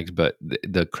 Moneybags, but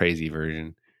the crazy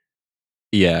version.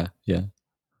 Yeah.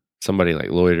 Somebody like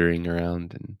loitering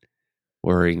around and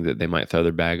worrying that they might throw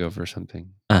their bag over or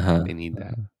something. They need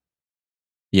that.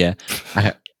 Yeah.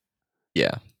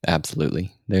 Yeah,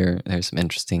 absolutely. There's some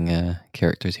interesting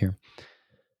characters here.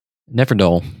 Never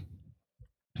dull.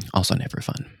 Also never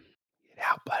fun. Get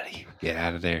out, buddy. Get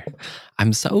out of there.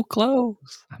 I'm so close.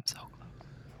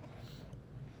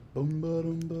 Story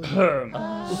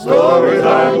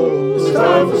time. It's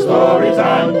time for story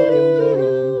time.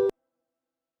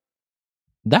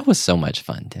 That was so much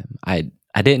fun, Tim. I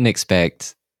didn't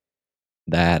expect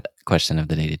that question of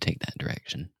the day to take that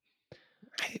direction.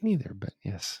 I didn't either, but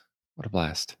yes. What a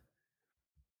blast.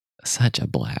 Such a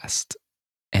blast.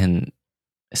 And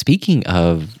speaking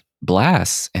of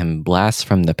blasts and blasts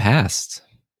from the past,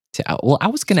 well, I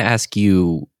was going to ask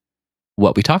you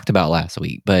what we talked about last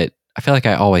week, but I feel like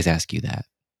I always ask you that,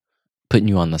 putting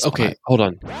you on the spot. Okay, hold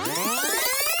on.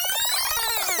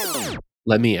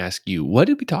 Let me ask you, what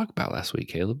did we talk about last week,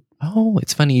 Caleb? Oh,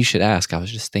 it's funny you should ask. I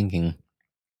was just thinking.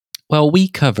 Well, we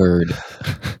covered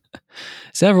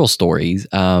several stories.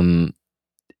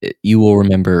 You will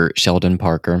remember Sheldon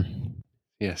Parker.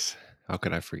 Yes. How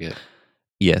could I forget?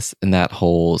 Yes, and that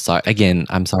whole again,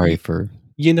 I'm sorry for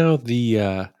I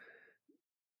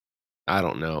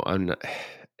don't know. I'm not.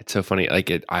 It's so funny.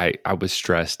 Like I was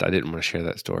stressed. I didn't want to share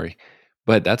that story,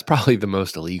 but that's probably the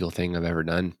most illegal thing I've ever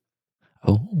done.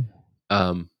 Oh,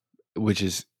 which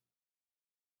is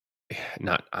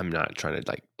not. I'm not trying to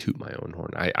like toot my own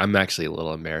horn. I'm actually a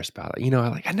little embarrassed about it.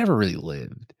 I never really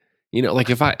lived.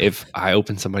 Like if I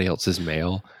open somebody else's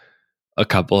mail a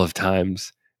couple of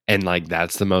times and like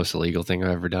that's the most illegal thing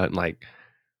I've ever done. Like,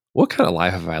 what kind of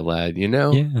life have I led?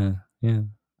 Yeah.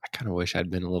 I kind of wish I'd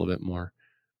been a little bit more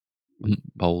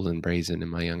bold and brazen in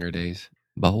my younger days.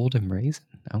 Bold and brazen.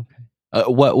 Okay.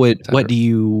 What do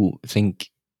you think?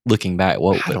 Looking back,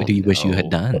 what do you wish you had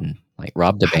done? Like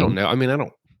robbed a bank? I don't know. I mean, I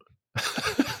don't.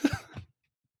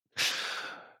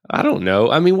 I don't know.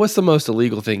 I mean, what's the most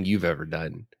illegal thing you've ever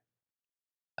done?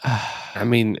 I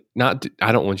mean, I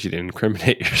don't want you to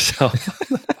incriminate yourself on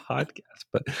the podcast,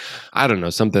 but I don't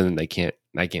know, something that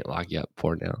I can't lock you up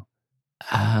for now.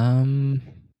 I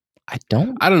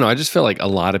don't know. I just feel like a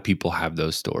lot of people have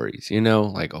those stories,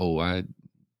 like, oh, I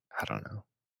don't know.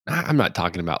 I'm not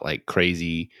talking about like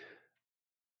crazy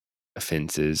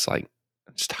offenses, like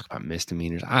just talk about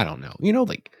misdemeanors. I don't know.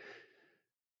 Like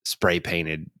spray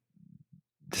painted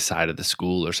the side of the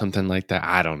school or something like that.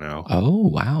 I don't know. Oh,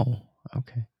 wow.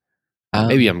 Okay.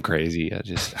 Maybe I'm crazy.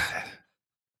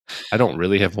 I don't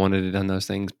really have wanted to done those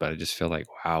things, but I just feel like,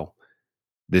 wow,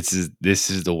 this is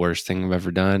the worst thing I've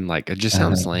ever done. Like it just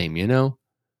sounds lame,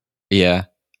 Yeah.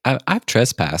 I've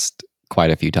trespassed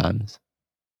quite a few times.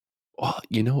 Well,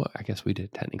 you know what? I guess we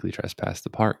did technically trespass the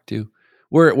park too.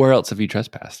 Where else have you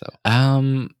trespassed though?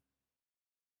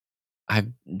 I've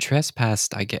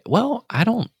trespassed, I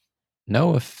don't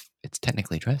know if it's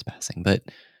technically trespassing, but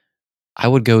I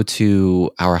would go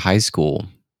to our high school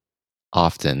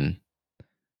often,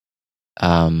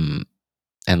 and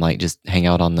like just hang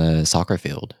out on the soccer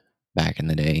field back in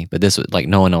the day. But this was like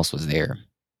no one else was there.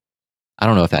 I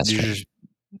don't know if that's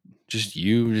just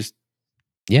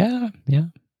yeah,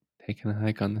 taking a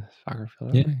hike on the soccer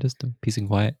field. Yeah, just a peace and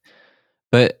quiet.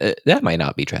 But that might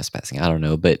not be trespassing. I don't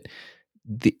know. But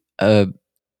the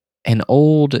an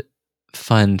old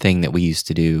fun thing that we used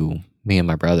to do, me and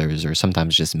my brothers, or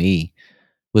sometimes just me,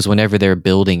 was whenever they're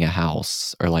building a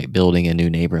house or like building a new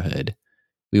neighborhood,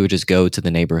 we would just go to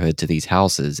the neighborhood to these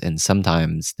houses, and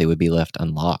sometimes they would be left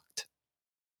unlocked,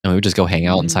 and we would just go hang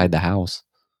out inside the house.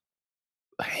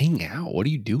 Hang out? What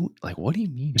do you do? Like, what do you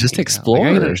mean? Just explore. Like,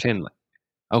 I can understand. Like,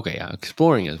 okay, yeah,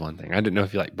 exploring is one thing. I didn't know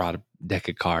if you like brought a deck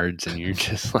of cards and you're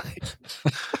just like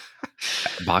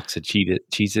a box of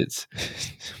Cheez-Its.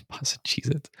 Box of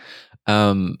Cheez-Its.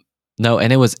 No,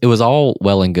 and it was all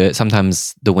well and good.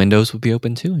 Sometimes the windows would be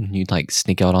open too, and you'd like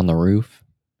sneak out on the roof.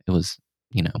 It was,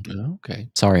 Okay.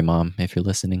 Sorry, Mom, if you're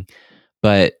listening.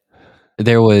 But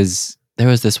there was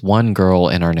this one girl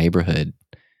in our neighborhood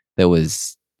that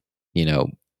was,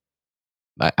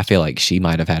 I feel like she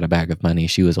might have had a bag of money.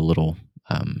 She was a little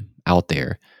out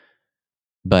there.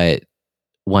 But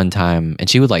one time, and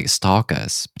she would like stalk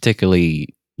us,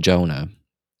 particularly Jonah.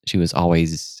 She was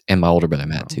always, and my older brother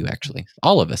Matt too, actually.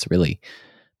 All of us, really.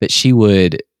 But she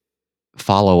would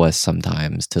follow us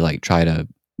sometimes to like try to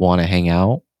want to hang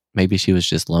out. Maybe she was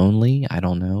just lonely. I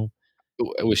don't know.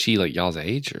 Was she like y'all's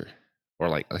age or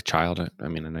like a child? I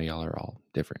mean, I know y'all are all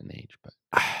different in age, but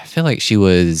I feel like she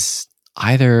was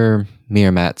either me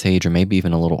or Matt's age, or maybe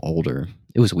even a little older.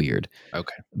 It was weird.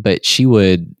 okay. But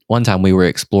one time we were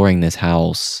exploring this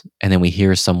house, and then we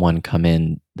hear someone come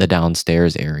in the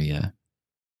downstairs area,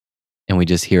 and we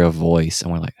just hear a voice,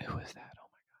 and we're like, who is that? Oh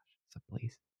my gosh, it's the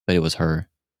police. But it was her.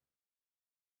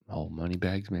 Oh, money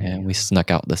bags, man. And we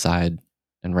snuck out the side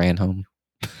and ran home.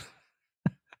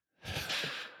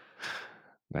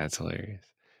 That's hilarious.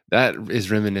 That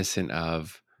is reminiscent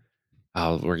of.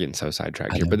 Oh, we're getting so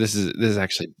sidetracked I here, know. but this is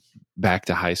actually back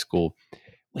to high school.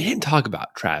 We didn't talk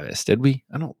about Travis, did we?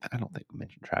 I don't think we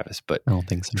mentioned Travis, but I don't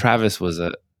think so. Travis was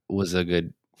a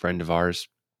good friend of ours.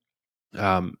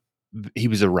 He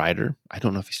was a writer. I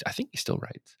don't know if I think he still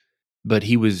writes, but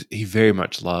he very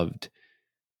much loved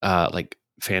like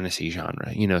fantasy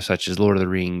genre, such as Lord of the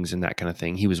Rings and that kind of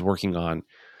thing. He was working on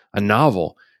a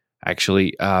novel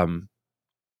actually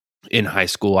in high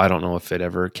school. I don't know if it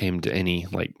ever came to any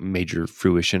like major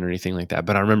fruition or anything like that,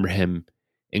 but I remember him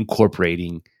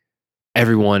incorporating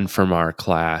everyone from our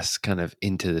class kind of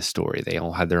into the story. They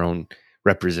all had their own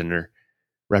representor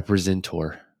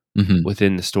Mhm.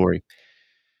 within the story.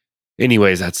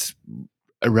 Anyways, that's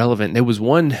irrelevant. There was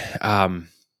one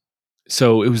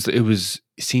so it was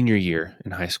senior year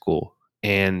in high school,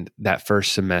 and that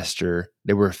first semester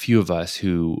there were a few of us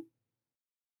who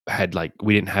had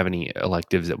we didn't have any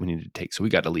electives that we needed to take, so we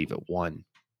got to leave at 1.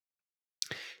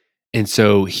 And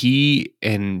so he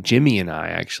and Jimmy and I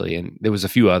actually, and there was a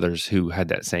few others who had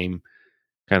that same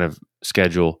kind of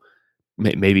schedule.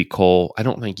 Maybe Cole. I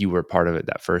don't think you were part of it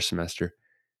that first semester,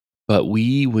 but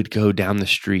we would go down the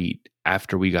street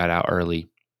after we got out early,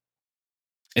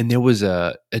 and there was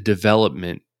a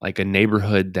development, like a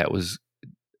neighborhood that was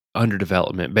under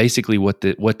development. Basically, what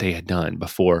they had done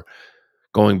before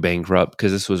going bankrupt,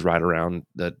 because this was right around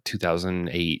the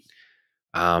 2008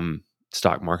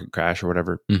 stock market crash or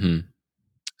whatever. Mhm.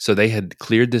 So they had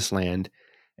cleared this land,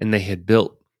 and they had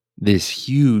built this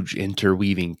huge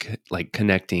interweaving,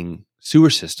 connecting sewer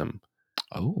system.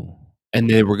 Oh. And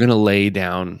they were going to lay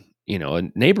down, a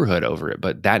neighborhood over it,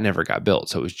 but that never got built.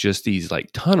 So it was just these like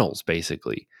tunnels,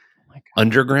 basically Oh my God.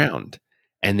 underground.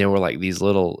 And there were like these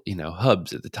little,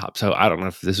 hubs at the top. So I don't know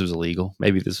if this was illegal.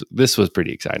 Maybe this was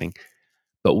pretty exciting.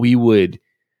 But we would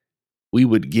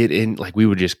get in, like we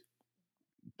would just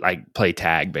like play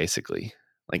tag, basically,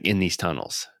 like in these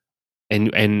tunnels.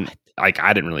 And What? like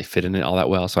I didn't really fit in it all that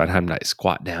well, so I'd have to like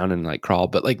squat down and like crawl.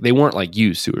 But like they weren't like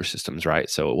used sewer systems, right?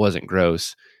 So it wasn't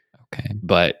gross. Okay.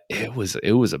 But it was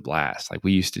a blast. Like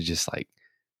we used to just like,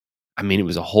 I mean, it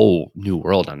was a whole new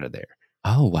world under there.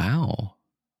 Oh, wow.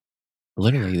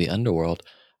 Literally the underworld.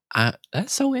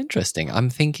 That's so interesting. I'm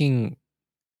thinking,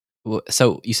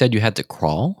 so you said you had to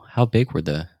crawl? How big were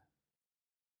the...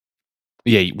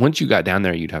 Yeah, once you got down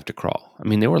there, you'd have to crawl. I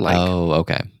mean, they were like, Oh,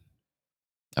 okay.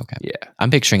 Okay. yeah,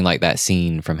 I'm picturing like that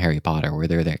scene from Harry Potter where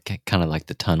they're there, kind of like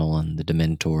the tunnel and the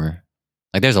Dementor.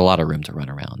 Like there's a lot of room to run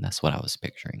around. That's what I was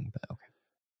picturing. But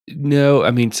okay. no,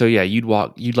 I mean, so yeah, you'd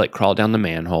like crawl down the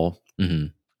manhole, Mm-hmm.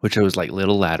 which was like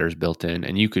little ladders built in,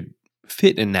 and you could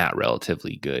fit in that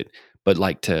relatively good. But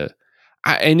like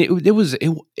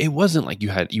it wasn't like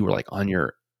you were like on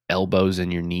your elbows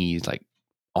and your knees, like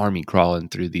army crawling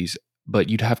through these, but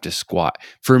you'd have to squat.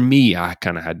 For me, I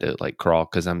kind of had to like crawl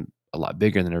because I'm a lot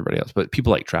bigger than everybody else. But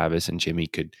people like Travis and Jimmy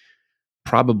could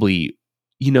probably,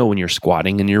 when you're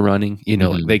squatting and you're running,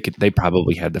 Mhm. like they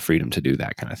probably had the freedom to do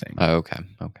that kind of thing. Oh, okay.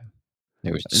 Okay.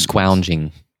 They were And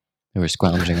squounging. They were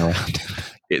squounging around.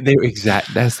 they were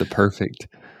exact. That's the perfect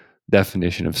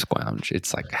definition of squounge.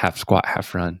 It's like half squat,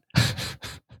 half run.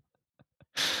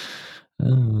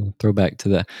 Oh, throwback to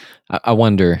the... I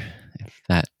wonder if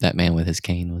that man with his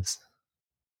cane was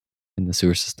in the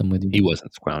sewer system with you. He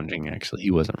wasn't squounging, actually. He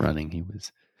wasn't running. He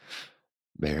was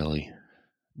barely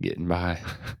getting by.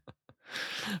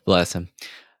 Bless him.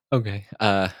 Okay.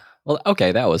 Well,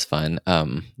 okay, that was fun.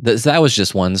 That was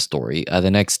just one story.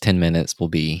 The next 10 minutes will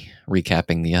be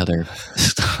recapping the other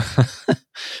stuff.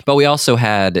 But we also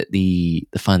had the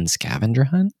fun scavenger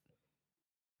hunt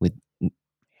with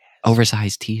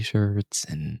oversized T-shirts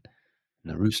and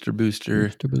The Rooster Booster.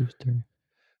 Rooster Booster.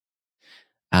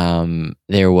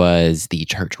 There was the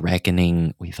church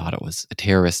reckoning. We thought it was a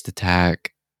terrorist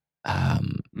attack.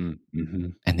 Mm-hmm.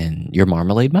 And then your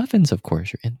marmalade muffins, of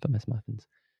course, your infamous muffins.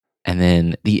 And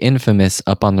then the infamous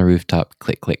Up on the Rooftop,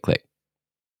 click, click, click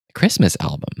Christmas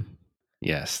album.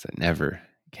 Yes, that never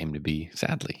came to be,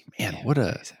 sadly. Man, Yeah, what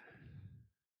a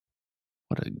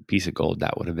piece of gold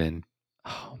that would have been.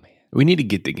 Oh, man. We need to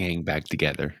get the gang back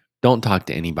together. Don't talk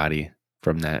to anybody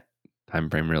from that time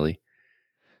frame really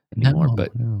anymore. No,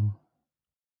 But no.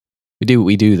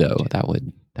 We do though. That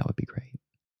would be great.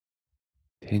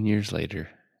 10 years later,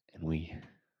 and we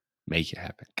make it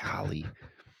happen. Golly.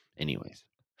 Anyways.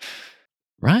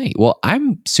 Right. Well,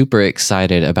 I'm super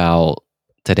excited about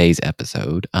today's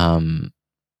episode.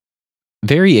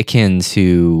 Very akin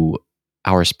to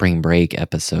our spring break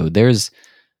episode. There's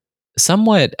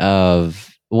somewhat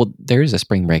of, well, there's a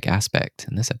spring break aspect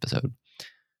in this episode,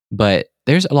 but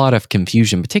there's a lot of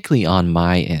confusion, particularly on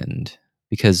my end,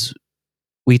 because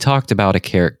we talked about a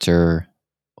character,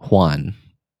 Juan,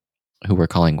 who we're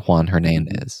calling Juan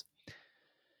Hernandez.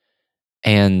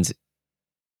 And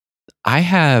I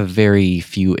have very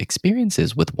few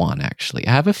experiences with Juan, actually.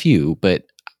 I have a few, but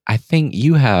I think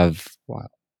you have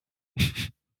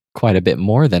quite a bit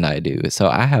more than I do. So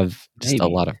I have just a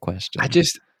Maybe. lot of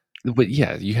questions. But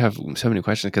yeah, you have so many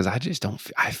questions because I just don't,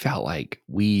 I felt like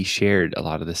we shared a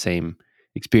lot of the same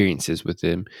experiences with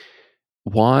him.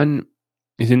 Juan,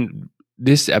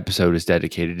 this episode is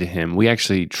dedicated to him. We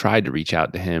actually tried to reach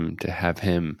out to him to have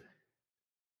him,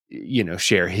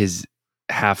 share his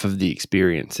half of the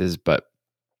experiences, but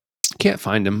can't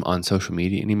find him on social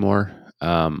media anymore,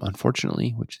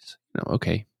 unfortunately, which is,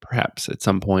 okay, perhaps at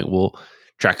some point we'll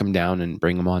track him down and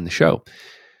bring him on the show.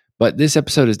 But this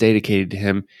episode is dedicated to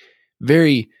him.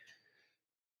 Very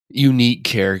unique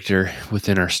character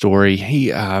within our story.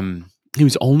 He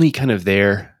was only kind of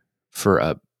there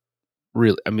for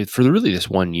really this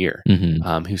 1 year.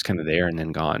 Mm-hmm. He was kind of there and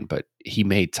then gone, but he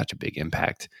made such a big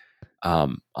impact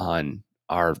on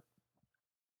our.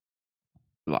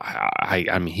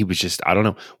 I mean, he was just, I don't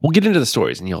know. We'll get into the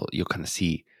stories and you'll kind of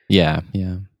see Yeah.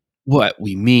 what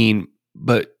we mean.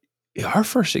 But our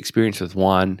first experience with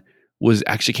Juan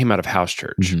actually came out of house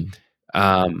church.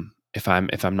 Mm-hmm. If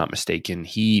I'm not mistaken,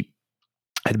 he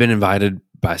had been invited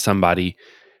by somebody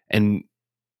and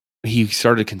he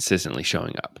started consistently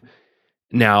showing up.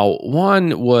 Now,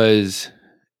 Juan was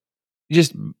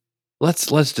just,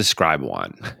 let's describe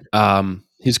Juan.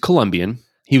 He's Colombian.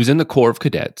 He was in the Corps of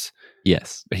Cadets.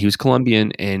 Yes. But he was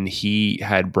Colombian and he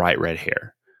had bright red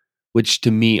hair, which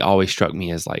to me always struck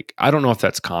me as like, I don't know if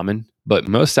that's common, but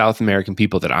most South American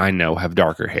people that I know have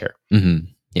darker hair. Mm-hmm.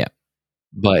 Yeah.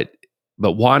 But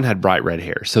Juan had bright red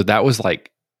hair. So that was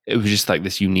like, it was just like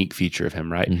this unique feature of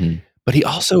him, right? Mm-hmm. But he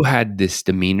also had this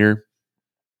demeanor.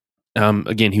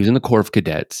 Again, he was in the Corps of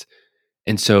Cadets.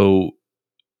 And so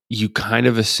you kind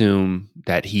of assume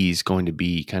that he's going to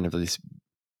be kind of this,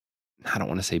 I don't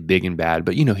want to say big and bad,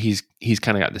 but he's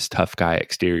kind of got this tough guy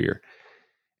exterior.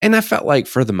 And I felt like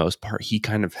for the most part, he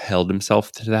kind of held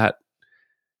himself to that.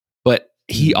 But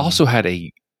he also had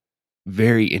a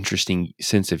very interesting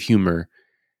sense of humor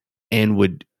and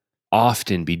would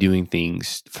often be doing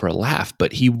things for a laugh,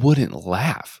 but he wouldn't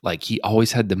laugh. Like he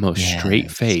always had the most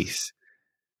straight face,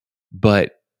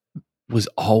 but was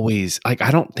always like,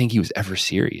 I don't think he was ever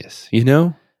serious,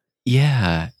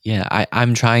 Yeah.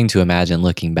 I'm trying to imagine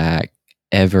looking back,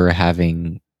 ever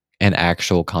having an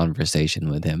actual conversation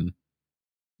with him.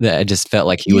 That I just felt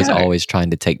like he was always trying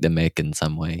to take the mick in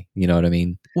some way. You know what I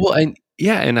mean? Well, and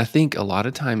I think a lot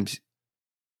of times,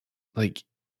 like,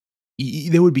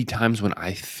 there would be times when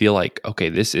I feel like, okay,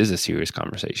 this is a serious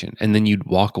conversation. And then you'd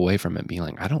walk away from it being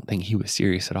like, I don't think he was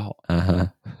serious at all. Uh-huh.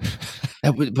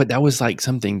 But that was like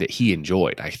something that he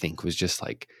enjoyed, I think, was just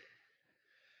like,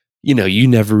 you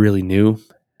never really knew.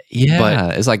 Yeah.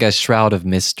 But it's like a shroud of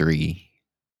mystery.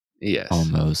 Yes.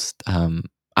 Almost.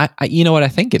 I you know what I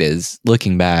think it is,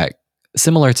 looking back,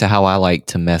 similar to how I like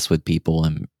to mess with people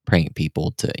and prank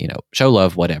people to, show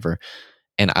love, whatever.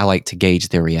 And I like to gauge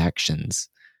their reactions.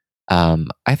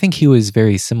 I think he was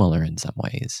very similar in some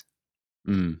ways.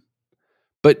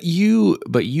 But you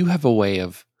have a way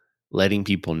of letting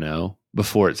people know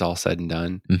before it's all said and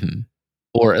done. Mm-hmm.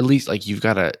 Or at least like you've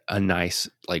got a nice,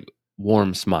 like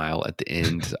warm smile at the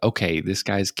end. Okay, this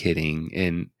guy's kidding.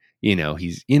 And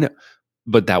he's,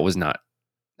 but that was not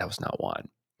Juan.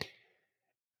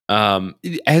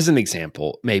 As an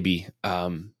example, maybe,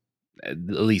 at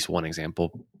least one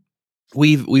example,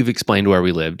 we've explained where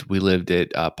we lived. We lived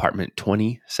at apartment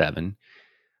 27,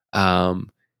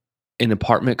 an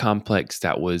apartment complex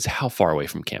that was how far away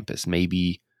from campus?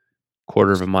 Maybe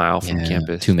quarter of a mile from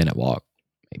campus. 2-minute walk,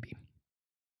 maybe.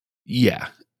 Yeah.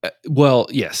 Well,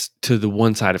 yes, to the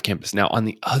one side of campus. Now, on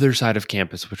the other side of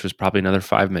campus, which was probably another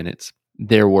 5 minutes,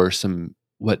 there were some,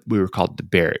 what we were called the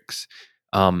barracks.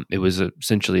 It was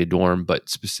essentially a dorm, but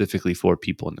specifically for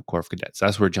people in the Corps of Cadets.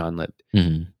 That's where John lived.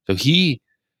 Mm-hmm. So he,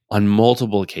 on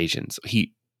multiple occasions,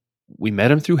 we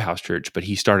met him through house church, but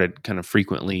he started kind of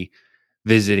frequently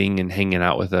visiting and hanging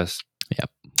out with us. Yep.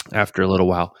 After a little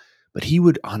while, but he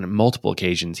would, on multiple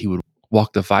occasions, he would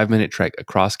walk the 5-minute trek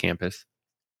across campus,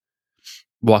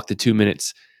 walk the 2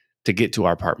 minutes to get to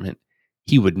our apartment.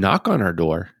 He would knock on our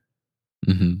door,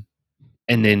 Mm-hmm.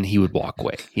 and then he would walk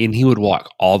away, and he would walk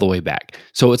all the way back.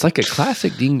 So it's like a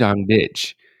classic ding dong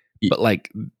ditch, but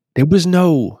like there was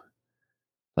no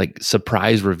like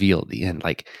surprise reveal at the end.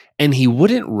 Like, and he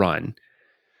wouldn't run.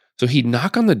 So he'd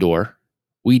knock on the door,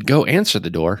 we'd go answer the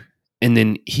door, and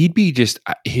then he'd be just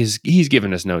he's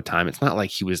given us no time. It's not like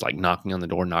he was like knocking on the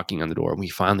door, and we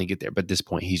finally get there. But at this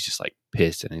point, he's just like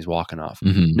pissed and he's walking off.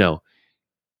 Mm-hmm. No,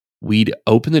 we'd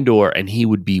open the door and he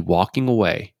would be walking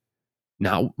away,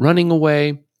 not running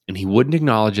away, and he wouldn't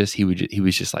acknowledge us. He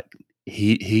was just like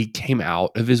he came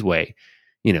out of his way,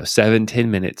 7-10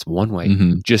 minutes one way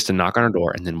Mm-hmm. just to knock on our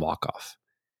door and then walk off.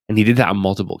 And he did that on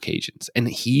multiple occasions. And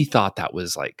he thought that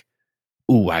was like,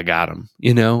 ooh, I got him,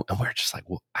 and we're just like,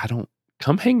 well, I don't,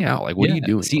 come hang out. Like, what are you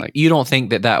doing? See, like, you don't think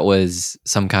that was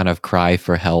some kind of cry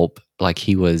for help? Like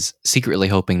he was secretly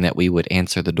hoping that we would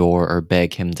answer the door or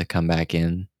beg him to come back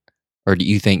in? Or do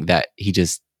you think that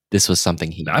this was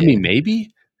something he did? I mean,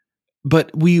 maybe, but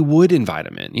we would invite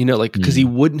him in, like, because he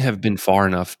wouldn't have been far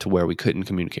enough to where we couldn't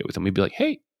communicate with him. We'd be like,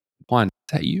 hey, Juan,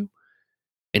 is that you?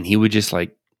 And he would just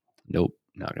like, nope,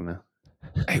 not gonna.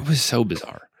 It was so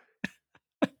bizarre.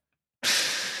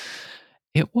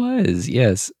 It was,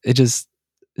 yes. It just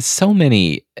so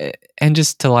many, and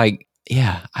just to like,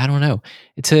 yeah, I don't know.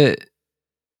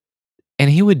 And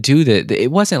he would do that. It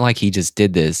wasn't like he just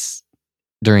did this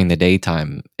during the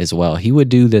daytime as well. He would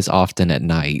do this often at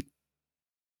night.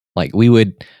 Like I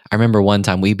remember one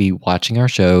time we'd be watching our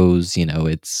shows,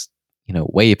 it's,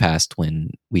 way past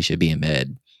when we should be in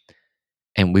bed.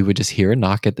 And we would just hear a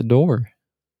knock at the door.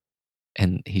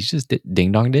 And he's just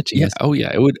ding dong ditching Yeah. us. Oh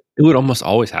yeah. It would almost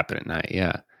always happen at night.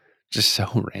 Yeah. Just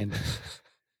so random.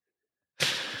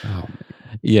 Oh,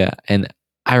 yeah. And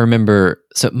I remember,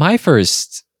 so my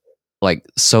first like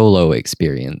solo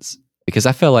experience, because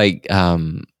I felt like,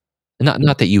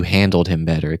 not that you handled him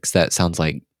better, because that sounds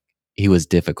like he was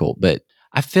difficult, but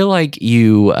I feel like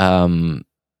he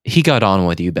got on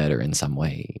with you better in some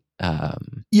way.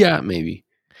 yeah, maybe.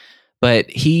 But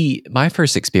my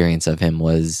first experience of him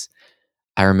was,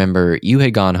 I remember you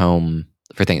had gone home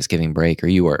for Thanksgiving break, or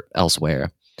you were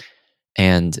elsewhere.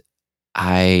 And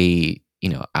I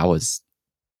was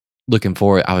looking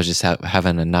forward. I was just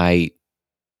having a night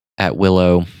at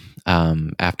Willow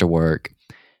after work.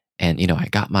 And, I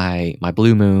got my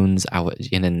Blue Moons.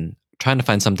 And then trying to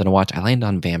find something to watch. I landed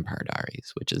on Vampire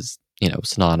Diaries, which is,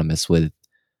 synonymous with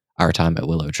our time at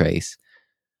Willow Trace.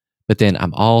 But then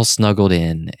I'm all snuggled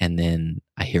in, and then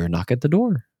I hear a knock at the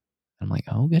door. I'm like,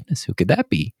 oh goodness, who could that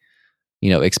be?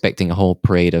 Expecting a whole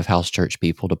parade of house church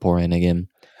people to pour in again.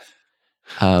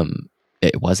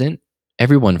 It wasn't.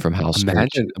 Everyone from house church.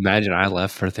 Imagine I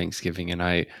left for Thanksgiving and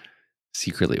I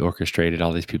secretly orchestrated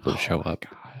all these people to show up.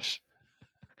 Gosh.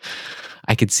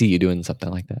 I could see you doing something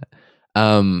like that.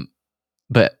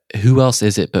 But who else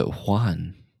is it but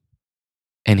Juan?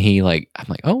 And I'm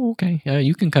like, oh, okay,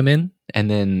 you can come in. And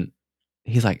then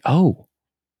he's like, oh,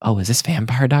 is this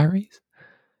Vampire Diaries?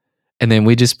 And then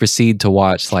we just proceed to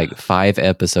watch like 5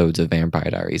 episodes of Vampire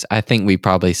Diaries. I think we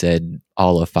probably said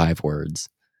all of 5 words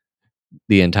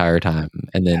the entire time.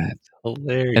 And then That's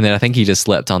hilarious. And then I think he just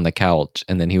slept on the couch,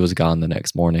 and then he was gone the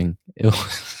next morning. It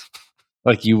was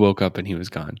like you woke up and he was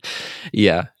gone.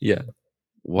 Yeah.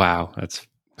 Wow, that's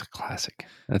a classic.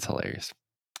 That's hilarious.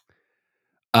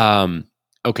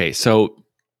 Okay, so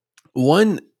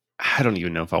one, I don't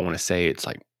even know if I want to say it's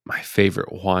like my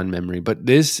favorite Juan memory, but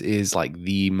this is like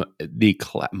the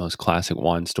most classic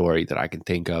Juan story that I can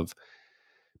think of.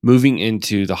 Moving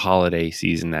into the holiday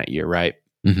season that year, right?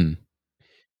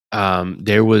 Mm-hmm.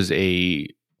 There was a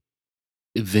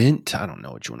event, I don't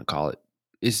know what you want to call it.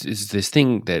 Is this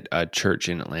thing that a church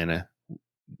in Atlanta,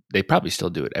 they probably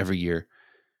still do it every year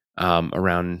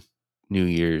around New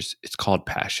Year's. It's called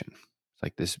Passion. It's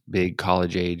like this big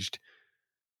college-aged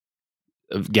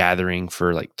gathering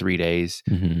for like 3 days.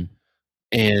 Mm-hmm.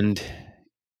 And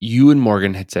you and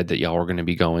Morgan had said that y'all were going to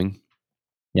be going.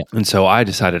 Yeah. And so I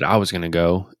decided I was going to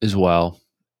go as well.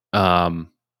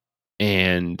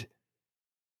 And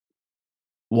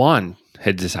Juan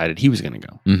had decided he was going to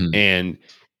go. Mm-hmm. And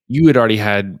you had already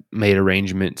made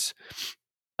arrangements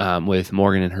with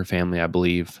Morgan and her family, I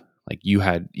believe. Like you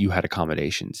had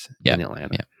accommodations in Atlanta.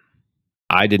 Yeah.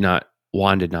 I did not.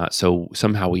 Juan did not. So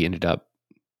somehow we ended up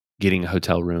getting a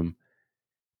hotel room,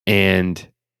 and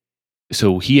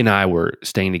so he and I were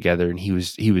staying together, and he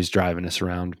was driving us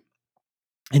around.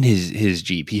 in his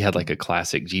Jeep. He had like a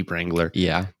classic Jeep Wrangler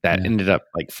Yeah. that yeah. ended up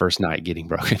like first night getting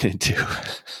broken into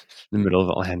in the middle of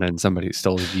Atlanta, and somebody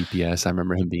stole the GPS. I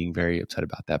remember him being very upset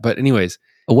about that. But anyways,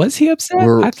 Was he upset?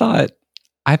 we're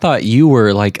I thought you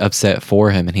were like upset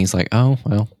for him, and he's like, "Oh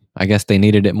well, I guess they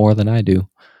needed it more than I do,"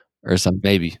 or something.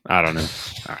 maybe I don't know.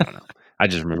 I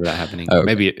just remember that happening. Okay.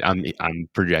 Maybe I'm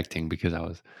projecting because I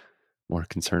was more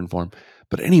concerned for him.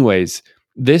 But anyways,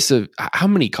 this how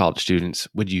many college students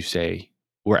would you say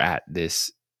were at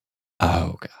this?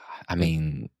 Oh god, I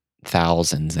mean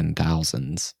thousands and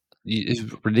thousands. It's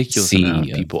a ridiculous amount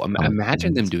Sea of people. of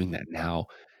Imagine them students. doing that now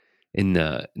in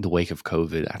the wake of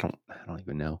COVID. I don't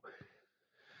even know.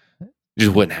 It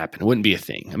just wouldn't happen. It wouldn't be a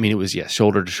thing. I mean, it was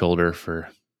shoulder to shoulder for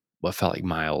what felt like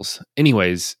miles.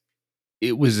 Anyways,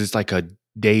 it was just like a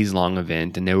days long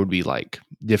event, and there would be like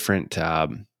different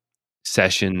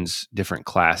sessions, different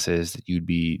classes that you'd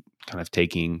be kind of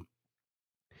taking.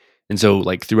 And so,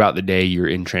 like throughout the day, you're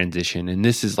in transition, and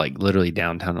this is like literally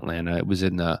downtown Atlanta. It was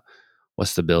in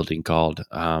what's the building called?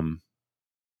 I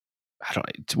don't.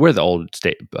 It's where the old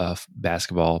state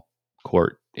basketball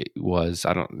court it was.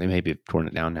 I don't. They maybe have torn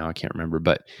it down now. I can't remember.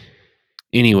 But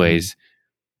anyways,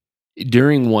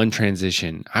 during one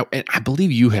transition, I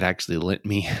believe you had actually lent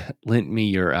me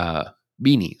your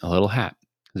beanie, a little hat.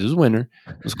 It was winter.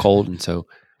 It was cold, and so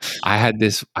I had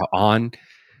this on,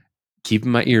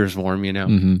 keeping my ears warm.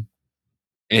 Mm-hmm.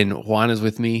 And Juan is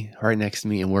with me, right next to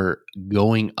me, and we're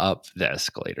going up the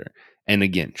escalator. And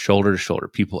again, shoulder to shoulder,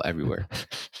 people everywhere.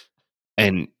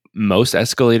 And most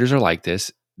escalators are like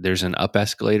this. There's an up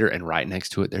escalator, and right next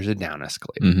to it, there's a down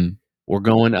escalator. Mm-hmm. We're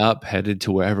going up, headed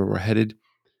to wherever we're headed.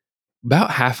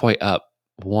 About halfway up,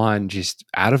 Juan just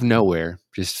out of nowhere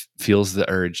just feels the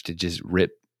urge to just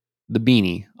rip the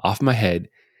beanie off my head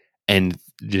and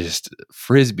just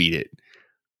frisbeed it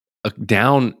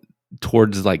down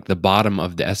towards like the bottom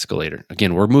of the escalator.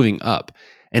 Again, we're moving up,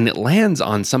 and it lands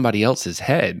on somebody else's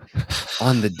head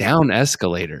on the down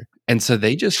escalator. And so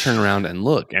they just turn around and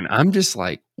look, and I'm just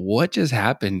like, what just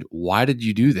happened? Why did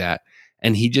you do that?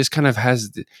 And he just kind of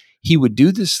he would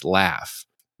do this laugh,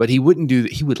 but he wouldn't do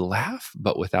that. He would laugh,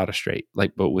 but without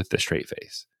but with a straight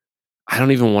face. I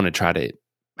don't even want to try to,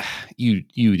 you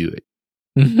do it.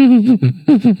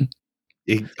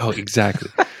 Exactly.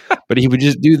 But he would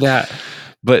just do that,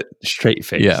 but straight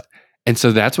face. Yeah. And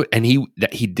so that's what, and he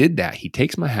did that. He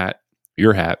takes my hat,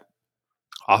 your hat,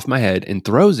 off my head and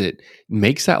throws it,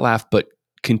 makes that laugh, but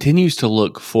continues to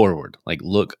look forward, like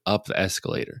look up the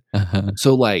escalator. Uh-huh.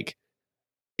 So like,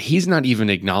 he's not even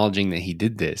acknowledging that he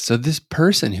did this. So this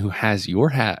person who has your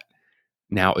hat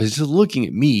now is just looking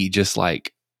at me, just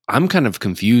like, I'm kind of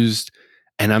confused.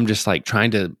 And I'm just like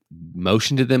trying to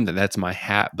motion to them that that's my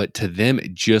hat. But to them,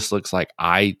 it just looks like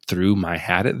I threw my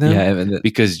hat at them. Yeah,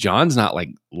 because John's not like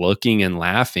looking and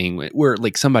laughing where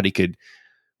like somebody could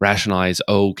rationalize,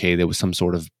 oh, okay, there was some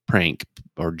sort of prank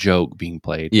or joke being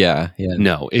played. yeah.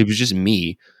 No, it was just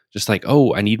me, just like,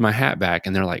 oh, I need my hat back.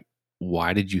 And they're like,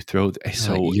 why did you throw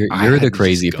so you're the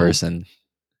crazy person.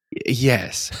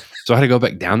 Yes. So I had to go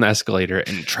back down the escalator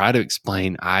and try to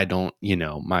explain. I don't,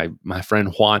 my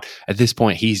friend Juan, at this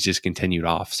point, he's just continued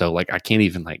off. So like, I can't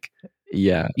even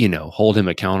hold him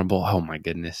accountable. Oh my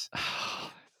goodness.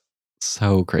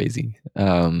 So crazy.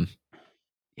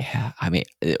 Yeah. I mean,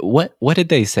 what did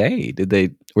they say?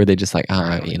 Were they just like,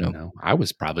 I don't even know. I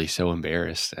was probably so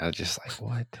embarrassed. I was just like,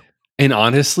 what? And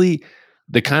honestly,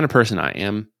 the kind of person I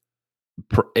am,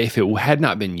 if it had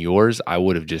not been yours, I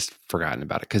would have just forgotten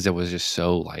about it because it was just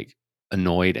so like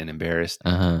annoyed and embarrassed.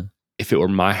 Uh-huh. If it were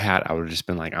my hat, I would have just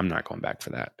been like, I'm not going back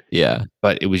for that. Yeah.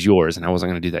 But it was yours, and I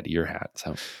wasn't going to do that to your hat.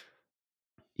 So,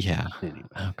 yeah. Anyway.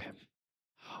 Okay.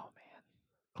 Oh man,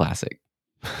 classic.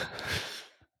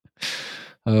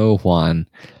 Oh, Juan.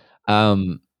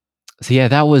 So yeah,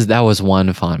 that was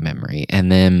one fond memory,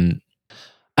 and then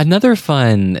another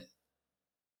fun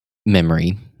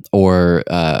memory or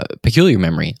peculiar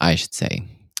memory, I should say,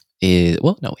 is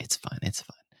it's fun. It's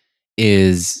fun.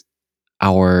 Is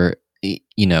our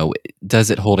does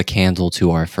it hold a candle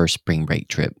to our first spring break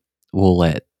trip? We'll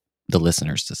let the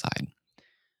listeners decide.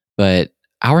 But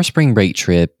our spring break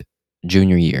trip,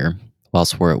 junior year,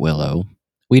 whilst we're at Willow,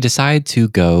 we decide to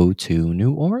go to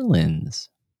New Orleans.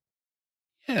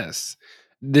 Yes.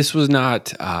 This was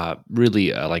not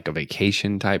really like a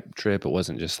vacation type trip. It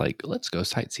wasn't just like, let's go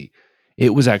sightsee.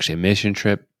 It was actually a mission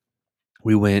trip.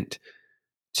 We went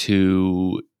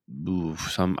to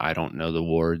I don't know the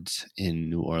wards in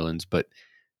New Orleans, but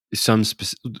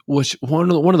one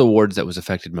of the wards that was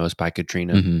affected most by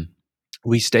Katrina. Mm-hmm.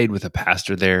 We stayed with a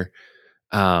pastor there,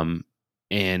 and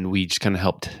we just kind of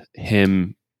helped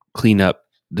him clean up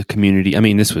the community. I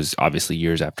mean, this was obviously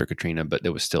years after Katrina, but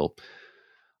there was still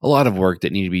a lot of work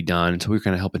that needed to be done. So we were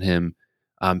kind of helping him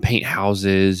paint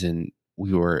houses, and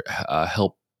we were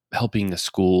helping a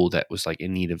school that was like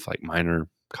in need of like minor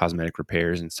cosmetic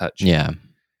repairs and such. Yeah.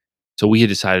 So we had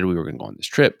decided we were going to go on this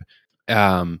trip.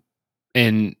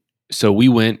 And so we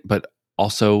went, but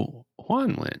also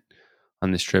Juan went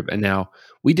on this trip. And now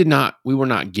we were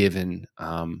not given,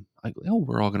 like, oh,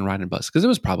 we're all going to ride in a bus, because it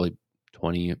was probably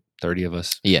 20, 30 of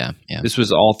us. Yeah. Yeah. This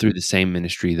was all through the same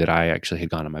ministry that I actually had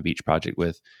gone on my beach project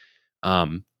with,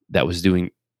 that was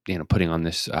doing, putting on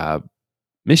this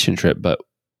mission trip. But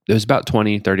there was about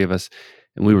 20, 30 of us,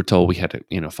 and we were told we had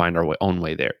to, find our own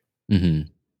way there.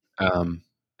 Mm-hmm.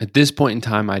 At this point in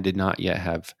time, I did not yet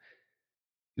have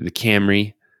the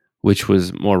Camry, which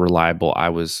was more reliable. I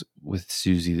was with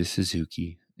Susie, the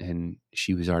Suzuki, and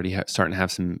she was already starting to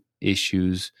have some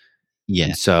issues. Yeah.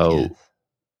 And so,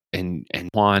 and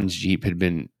Juan's Jeep had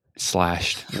been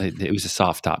slashed. It was a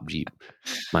soft top Jeep,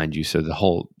 mind you. So the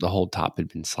whole top had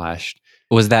been slashed.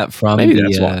 Was that from maybe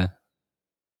that's why?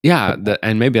 Yeah,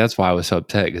 and maybe that's why I was so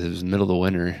upset, because it was the middle of the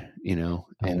winter,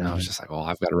 and I was just like, "Well,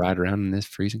 I've got to ride around in this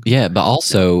freezing cold." Yeah, but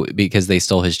also because they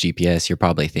stole his GPS, you're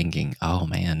probably thinking, "Oh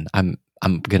man, I'm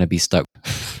gonna be stuck.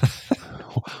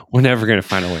 We're never gonna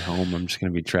find a way home. I'm just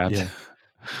gonna be trapped."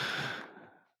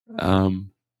 Yeah.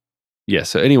 Yeah.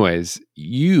 So, anyways,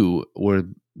 you were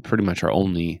pretty much our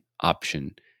only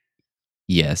option.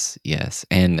 Yes,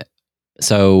 and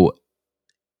so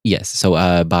yes,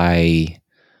 so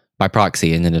by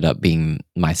proxy, it ended up being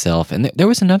myself, and there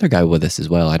was another guy with us as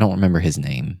well. I don't remember his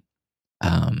name.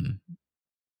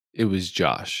 It was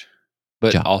Josh,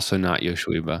 but also not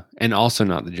Yoshuiba, and also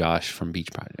not the Josh from Beach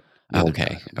Project.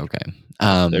 Okay.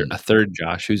 A third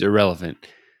Josh who's irrelevant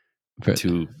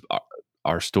to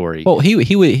our story. Well,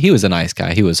 he was a nice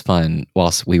guy. He was fun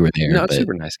whilst we were there. No,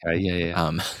 super nice guy.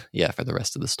 Yeah. Yeah. For the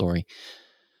rest of the story.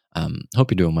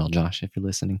 Hope you're doing well, Josh, if you're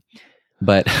listening.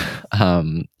 But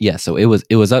yeah, so it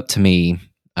was up to me,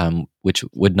 which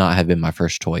would not have been my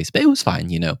first choice, but it was fine,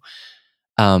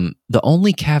 The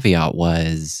only caveat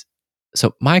was,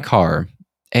 so my car,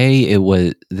 it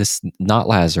was this, not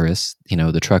Lazarus,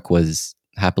 the truck was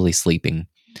happily sleeping.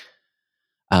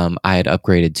 I had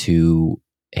upgraded to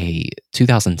a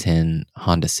 2010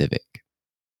 Honda Civic.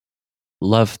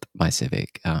 Loved my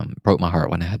Civic. Broke my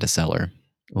heart when I had to sell her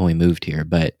when we moved here,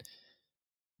 but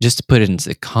just to put it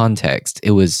into context,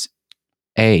 it was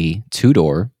a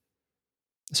 2-door.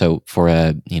 So for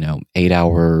a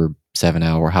 8-hour,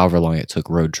 7-hour, however long it took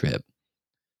road trip,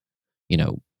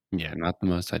 yeah, not the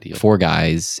most ideal. 4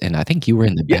 guys, and I think you were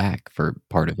in the back for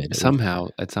part of it. Somehow,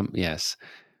 yes.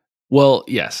 Well,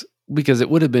 yes, because it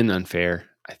would have been unfair,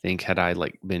 I think, had I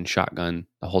been shotgun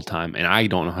the whole time, and I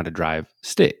don't know how to drive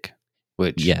stick,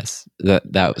 which yes,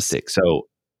 that was stick. So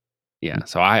yeah,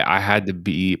 so I had to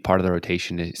be part of the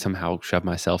rotation to somehow shove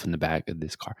myself in the back of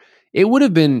this car. It would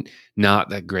have been not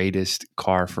the greatest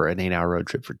car for an 8-hour road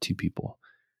trip for 2 people,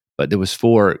 but there was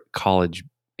 4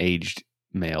 college-aged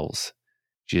males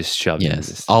just shoved in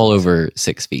this. All over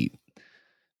 6 feet.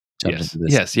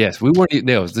 Yes. We weren't.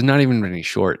 There's not even any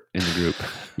short in the group.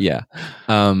 Yeah.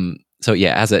 So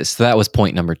yeah, so that was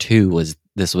point number 2. Was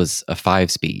this was a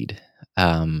 5-speed,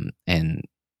 and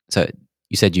so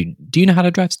you said do you know how to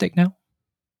drive stick now?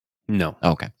 No.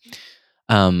 Okay.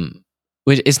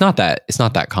 Which it's not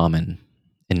that common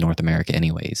in North America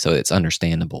anyway, so it's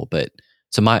understandable. But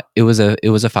so it was a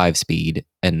 5-speed,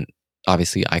 and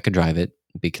obviously I could drive it.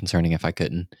 It'd be concerning if I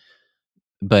couldn't.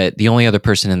 But the only other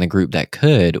person in the group that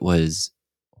could was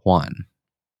Juan.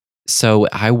 So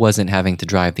I wasn't having to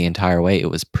drive the entire way. It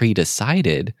was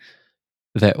pre-decided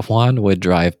that Juan would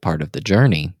drive part of the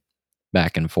journey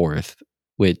back and forth,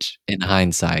 which in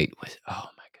hindsight was, oh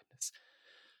my goodness.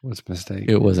 Was a mistake.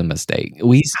 It was a mistake.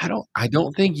 I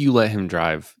don't think you let him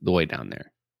drive the way down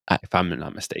there, if I'm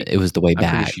not mistaken. It was the way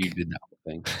back. I'm pretty sure you did that whole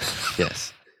thing.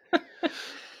 Yes.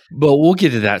 But we'll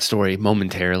get to that story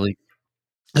momentarily.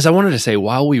 As I wanted to say,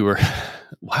 while we were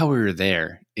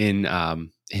there in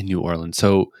New Orleans,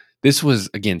 so this was,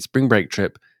 again, spring break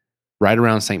trip right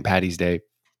around St. Patty's Day.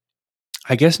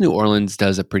 I guess New Orleans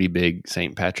does a pretty big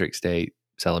St. Patrick's Day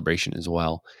celebration as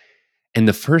well. And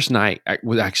the first night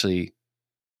was actually,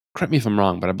 correct me if I'm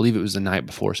wrong, but I believe it was the night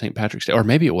before St. Patrick's Day, or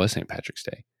maybe it was St. Patrick's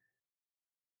Day.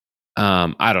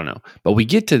 I don't know. But we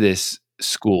get to this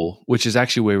school, which is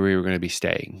actually where we were going to be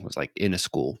staying. It was in a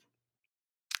school.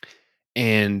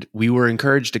 And we were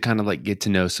encouraged to kind of get to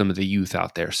know some of the youth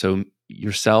out there. So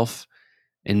yourself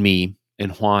and me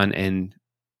and Juan, and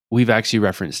we've actually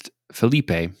referenced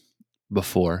Felipe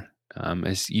before,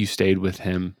 as you stayed with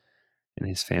him and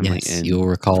his family. Yes, and you'll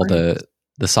recall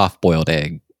the the soft-boiled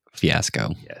egg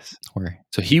fiasco. Yes. Where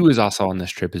So he was also on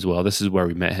this trip as well. This is where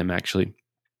we met him, actually.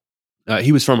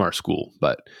 He was from our school,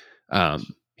 but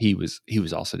he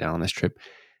was also down on this trip.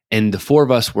 And the four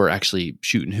of us were actually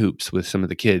shooting hoops with some of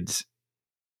the kids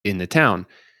in the town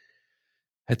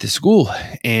at the school.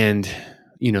 And,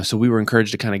 so we were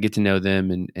encouraged to kind of get to know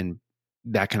them and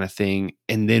that kind of thing.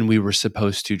 And then we were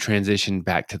supposed to transition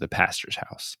back to the pastor's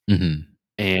house. Mhm.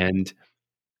 And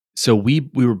so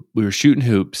we were shooting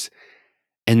hoops.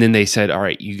 And then they said, all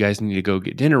right, you guys need to go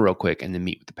get dinner real quick and then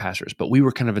meet with the pastors. But we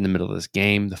were kind of in the middle of this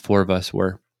game. The four of us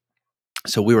were.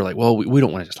 So we were like, well, we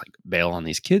don't want to just like bail on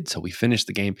these kids. So we finished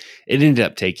the game. It ended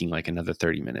up taking like another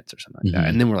 30 minutes or something like that.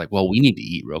 And then we're like, well, we need to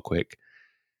eat real quick.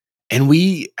 And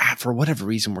we, for whatever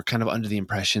reason, we're kind of under the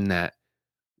impression that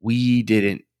we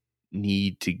didn't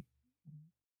need to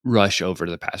rush over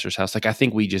to the pastor's house. Like, I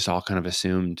think we just all kind of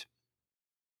assumed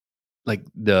like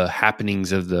the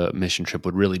happenings of the mission trip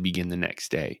would really begin the next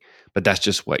day. But that's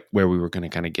just like where we were going to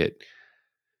kind of get,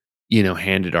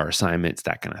 handed our assignments,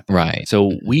 that kind of thing. Right.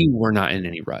 So we were not in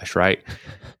any rush, right?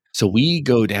 So we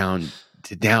go down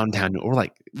to downtown.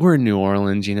 We're in New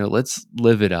Orleans, let's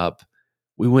live it up.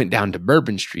 We went down to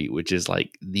Bourbon Street, which is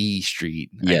like the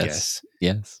street, I guess.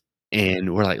 Yes.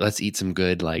 And we're like, let's eat some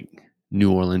good like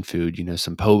New Orleans food,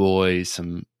 some po' boys,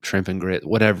 some shrimp and grit,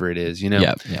 whatever it is,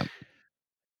 Yep.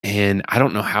 And I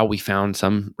don't know how we found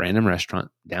some random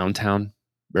restaurant downtown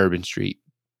Bourbon Street,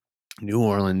 New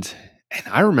Orleans. And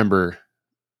I remember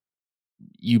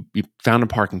you found a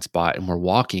parking spot and we're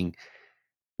walking.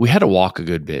 We had to walk a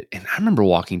good bit. And I remember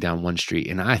walking down one street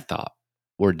and I thought,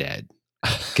 we're dead.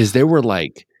 Because there were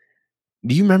like,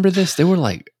 do you remember this? They were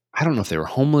like, I don't know if they were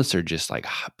homeless or just like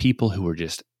people who were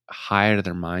just high out of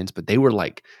their minds, but they were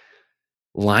like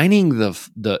lining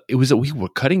we were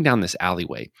cutting down this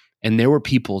alleyway and there were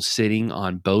people sitting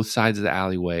on both sides of the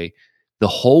alleyway the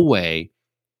whole way.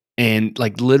 And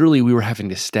like literally we were having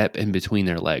to step in between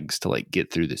their legs to like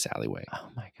get through this alleyway. Oh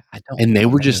my God. And they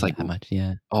were just like, that much.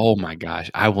 Yeah. Oh my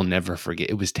gosh. I will never forget.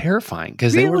 It was terrifying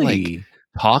because they were like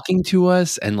talking to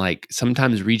us and like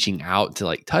sometimes reaching out to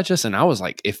like touch us. And I was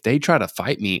like, if they try to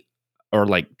fight me or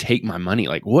like take my money,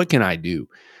 like what can I do?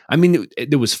 I mean,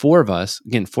 there was four of us,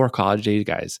 again, 4 college age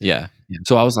guys. Yeah.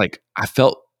 So I was like, I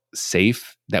felt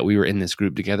safe that we were in this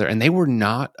group together and they were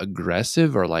not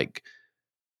aggressive or like,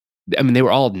 I mean, they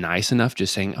were all nice enough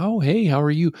just saying, oh, hey, how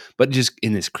are you? But just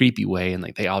in this creepy way. And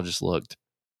like, they all just looked,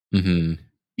 kind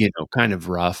of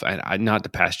rough. I not to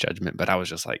pass judgment, but I was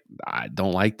just like, I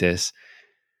don't like this.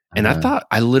 And I thought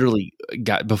I literally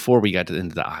before we got to the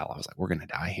end of the aisle, I was like, we're going to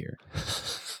die here.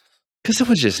 Because it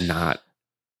was just not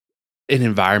an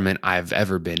environment I've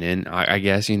ever been in, I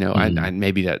guess, I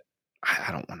maybe that,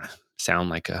 I don't want to sound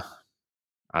like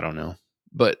I don't know,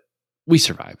 but we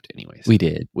survived anyways. We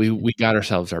did. We got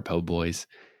ourselves our po' boys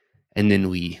and then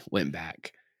we went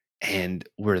back and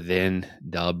were then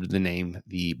dubbed the name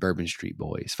the Bourbon Street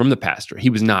Boys from the pastor. He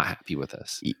was not happy with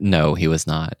us. No, he was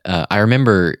not. I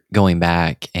remember going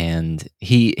back and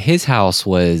his house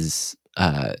was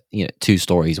 2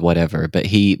 stories, whatever, but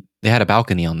they had a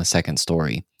balcony on the second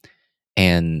story.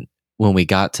 And when we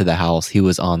got to the house, he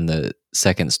was on the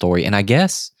second story. And I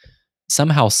guess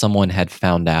somehow someone had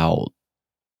found out,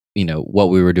 what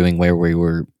we were doing, where we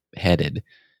were headed,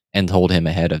 and told him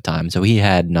ahead of time. So he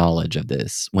had knowledge of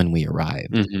this when we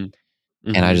arrived. And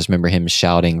I just remember him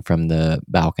shouting from the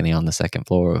balcony on the second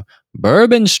floor,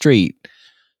 Bourbon Street.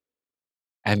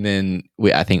 And then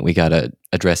I think we got a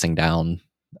dressing down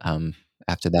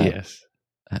after that. Yes.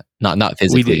 Not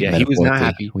physically. We did, yeah. He was not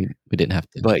happy. We didn't have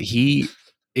to. But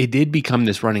it did become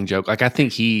this running joke. Like I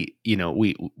think we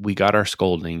got our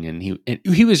scolding and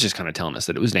he was just kind of telling us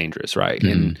that it was dangerous, right?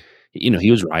 And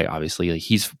he was right, obviously. Like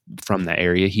he's from that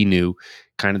area. He knew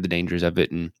kind of the dangers of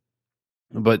it. And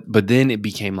but then it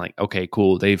became like, okay,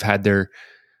 cool. They've had their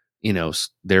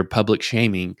public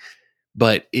shaming,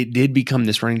 but it did become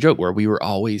this running joke where we were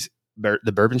always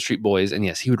the Bourbon Street Boys. And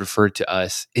yes, he would refer to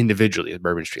us individually as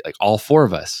Bourbon Street, like all 4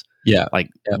 of us. Yeah. Like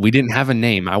we didn't have a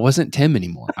name. I wasn't Tim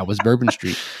anymore. I was Bourbon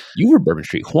Street. You were Bourbon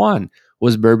Street. Juan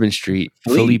was Bourbon Street.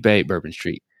 Felipe Bourbon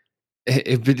Street.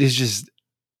 It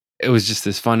was just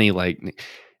this funny like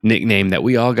nickname that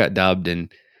we all got dubbed.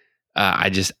 And I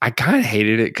kind of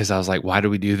hated it because I was like, why do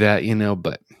we do that?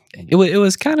 But it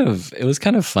was kind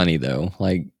of funny though.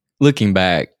 Like looking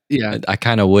back, yeah, I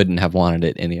kind of wouldn't have wanted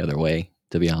it any other way,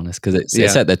 to be honest, because it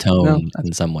set the tone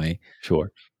in some way.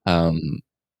 Sure.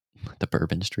 The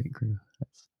Bourbon Street crew.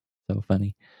 That's so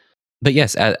funny. But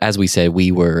yes, as we said,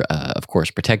 we were, of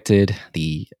course, protected,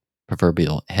 the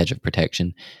proverbial hedge of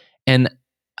protection. And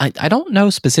I don't know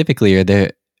specifically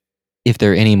if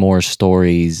there are any more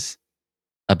stories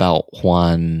about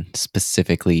Juan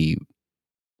specifically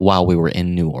while we were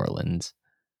in New Orleans,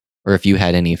 or if you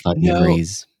had any fun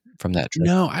memories from that trip.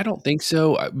 No, I don't think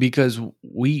so because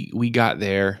we got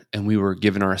there and we were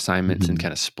given our assignments and Mhm.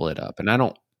 kind of split up. And I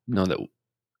don't know that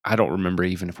I don't remember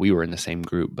even if we were in the same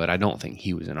group, but I don't think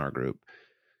he was in our group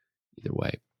either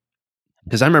way.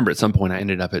 Because I remember at some point I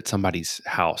ended up at somebody's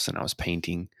house and I was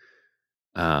painting.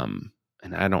 And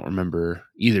I don't remember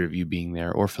either of you being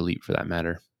there or Philippe for that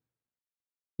matter.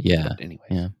 Yeah. But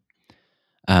anyways. Yeah.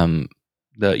 Um,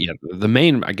 The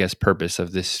main, I guess, purpose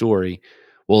of this story,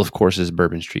 well, of course, is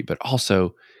Bourbon Street, but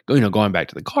also, going back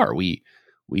to the car, we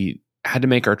had to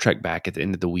make our trek back at the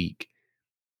end of the week.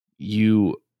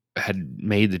 You had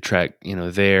made the trek,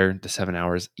 there the 7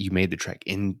 hours. You made the trek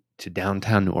into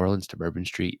downtown New Orleans to Bourbon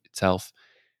Street itself,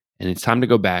 and it's time to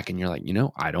go back. And you're like,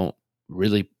 I don't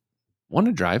really want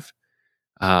to drive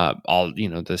all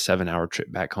the 7 hour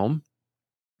trip back home.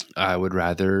 I would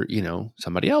rather,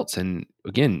 somebody else. And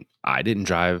again, I didn't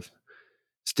drive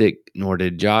stick, nor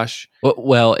did Josh.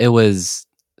 well, it was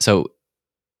so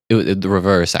it was the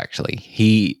reverse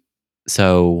actually.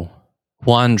 So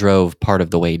Juan drove part of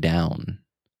the way down.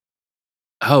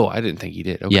 Oh, I didn't think he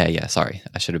did. Okay. Yeah. Sorry,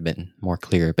 I should have been more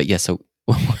clear. But yeah, so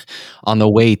on the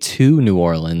way to New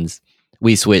Orleans,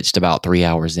 we switched about 3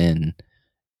 hours in.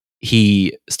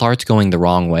 He starts going the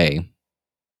wrong way,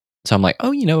 so I'm like,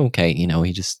 oh, okay,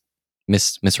 he just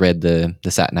misread the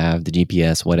sat nav, the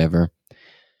GPS, whatever.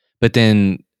 But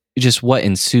then just what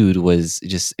ensued was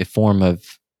just a form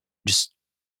of just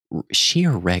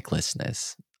sheer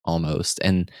recklessness almost.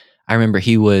 And I remember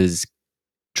he was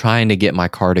trying to get my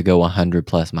car to go 100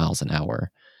 plus miles an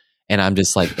hour. And I'm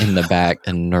just like in the back,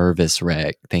 a nervous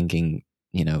wreck, thinking,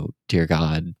 dear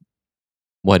God,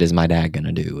 what is my dad going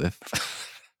to do if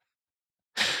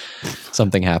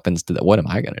something happens to that? What am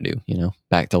I going to do?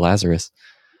 Back to Lazarus.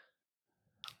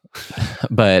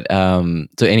 But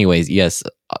so anyways, yes.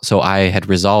 So I had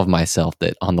resolved myself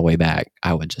that on the way back,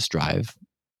 I would just drive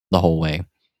the whole way.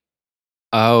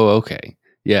 Oh, okay.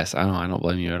 Yes, I don't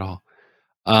blame you at all.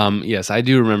 Yes, I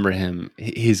do remember him.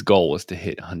 His goal was to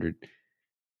hit 100,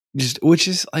 which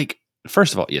is like,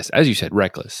 first of all, yes, as you said,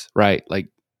 reckless, right? Like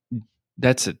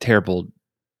that's a terrible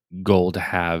goal to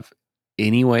have,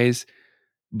 anyways.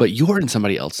 But you're in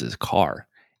somebody else's car,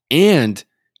 and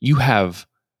you have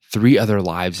 3 other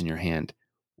lives in your hand.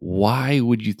 Why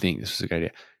would you think this was a good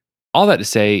idea? All that to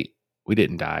say, we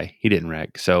didn't die. He didn't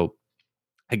wreck. So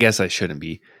I guess I shouldn't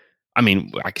be. I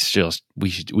mean,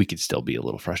 we could still be a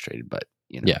little frustrated, but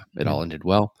it all ended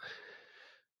well.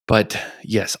 But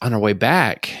yes, on our way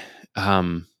back,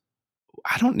 I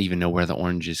don't even know where the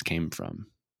oranges came from.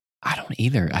 I don't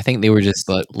either. I think they were just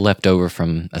left over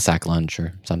from a sack lunch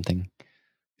or something.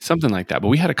 Something like that. But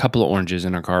we had a couple of oranges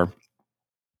in our car.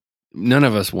 None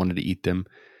of us wanted to eat them,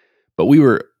 but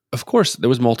of course, there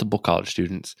was multiple college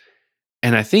students.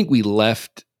 And I think we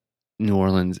left New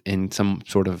Orleans in some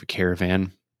sort of a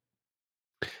caravan,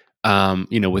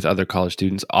 with other college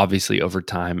students. Obviously, over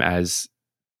time, as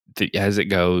it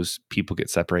goes, people get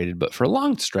separated. But for a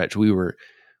long stretch, we were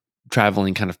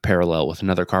traveling kind of parallel with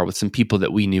another car with some people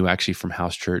that we knew actually from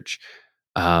house church.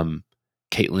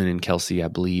 Caitlin and Kelsey, I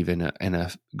believe, and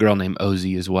a girl named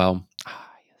Ozzy as well.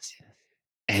 Yes.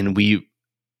 And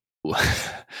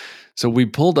so we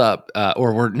pulled up,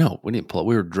 we didn't pull up.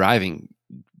 We were driving,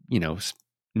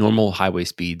 normal highway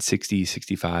speed, 60,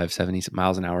 65, 70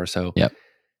 miles an hour or so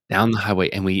down the highway.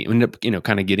 And we ended up,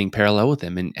 kind of getting parallel with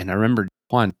him. And I remember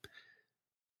Juan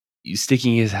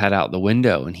sticking his head out the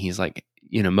window and he's like,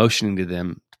 motioning to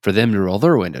them for them to roll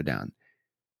their window down.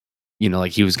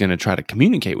 Like he was going to try to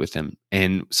communicate with them.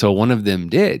 And so one of them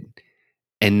did.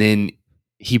 And then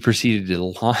he proceeded to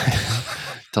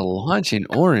launch an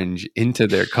orange into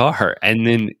their car and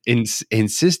then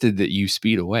insisted that you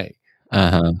speed away.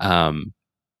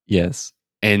 Yes.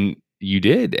 And you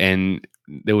did. And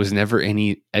there was never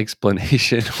any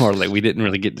explanation or like we didn't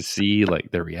really get to see like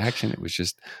their reaction. It was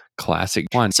just classic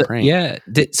Juan prank. Yeah.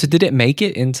 Did it make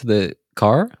it into the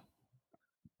car?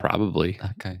 Probably.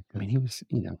 Okay. I mean, he was,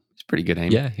 it's pretty good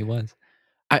aim. Yeah, he was.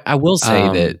 I will say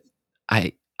that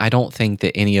I don't think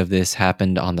that any of this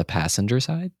happened on the passenger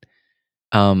side.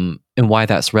 And why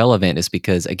that's relevant is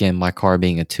because, again, my car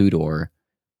being a 2-door,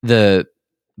 the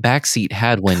back seat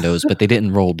had windows, but they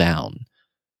didn't roll down.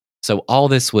 So all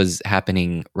this was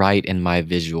happening right in my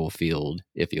visual field,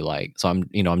 if you like. So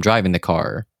I'm driving the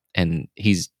car and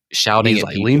he's shouting at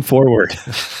like, people. lean forward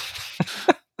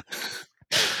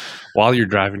while you're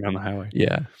driving down the highway.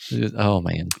 Yeah. Oh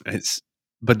man.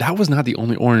 But that was not the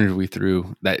only orange we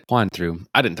threw that Juan threw.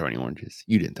 I didn't throw any oranges.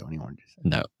 You didn't throw any oranges.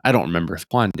 No. I don't remember if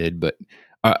Juan did, but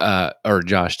or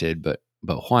Josh did, but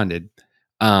but Juan did.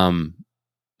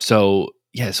 So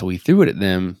we threw it at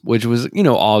them, which was,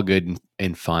 all good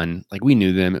and fun. Like, we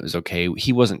knew them. It was okay.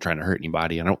 He wasn't trying to hurt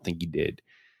anybody. I don't think he did.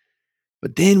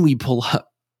 But then we pull up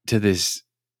to this,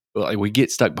 like, we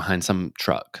get stuck behind some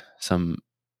truck, some,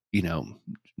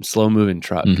 slow moving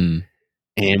truck. Mm-hmm.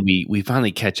 And we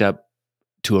finally catch up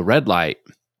to a red light.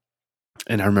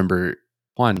 And I remember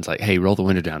Juan's like, "Hey, roll the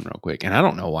window down real quick." And I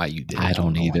don't know why you did. I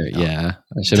don't know why either. you don't. Yeah,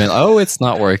 I should have been. Oh, it's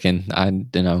not working.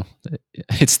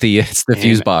 It's the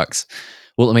fuse box.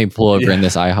 Well, let me pull over in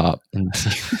this IHOP.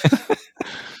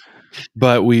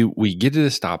 But we get to the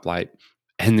stoplight,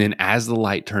 and then as the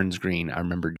light turns green, I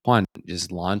remember Juan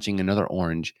just launching another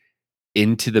orange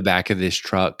into the back of this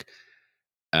truck,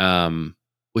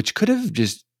 which could have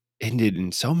just ended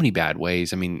in so many bad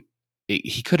ways. I mean,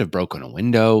 he could have broken a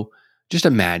window. Just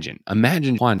imagine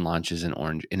Juan launches an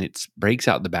orange and it breaks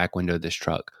out the back window of this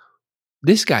truck.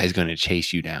 This guy is going to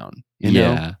chase you down. You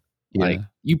know, like,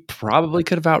 you probably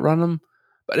could have outrun him,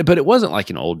 but it wasn't like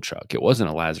an old truck. It wasn't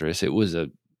a Lazarus. It was a,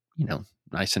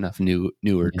 nice enough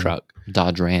newer truck,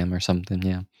 Dodge Ram or something.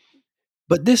 Yeah.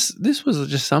 But this was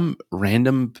just some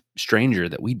random stranger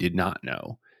that we did not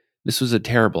know. This was a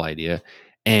terrible idea,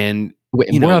 and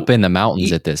we're up in the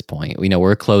mountains at this point.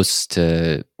 We're close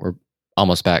to. We're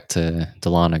almost back to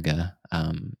Dahlonega.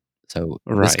 So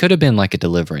this could have been like a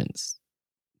deliverance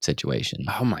situation.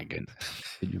 Oh my goodness.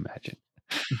 Could you imagine?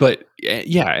 But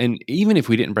yeah, and even if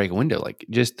we didn't break a window, like,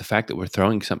 just the fact that we're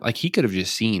throwing something, like, he could have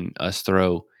just seen us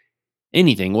throw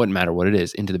anything, wouldn't matter what it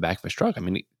is, into the back of his truck. I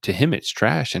mean, to him, it's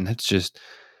trash, and that's just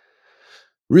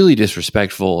really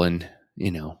disrespectful and,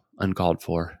 uncalled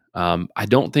for. I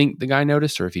don't think the guy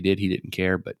noticed, or if he did, he didn't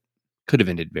care, but could have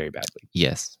ended very badly.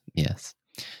 Yes.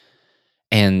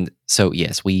 And so,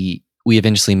 yes, we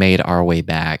eventually made our way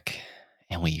back,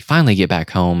 and we finally get back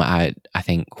home. I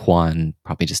think Juan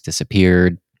probably just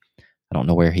disappeared. I don't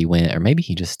know where he went, or maybe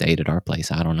he just stayed at our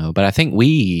place. I don't know. But I think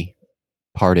we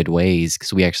parted ways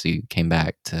because we actually came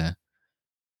back to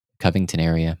Covington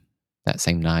area that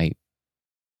same night,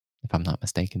 if I'm not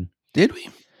mistaken. Did we?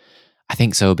 I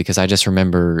think so, because I just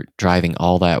remember driving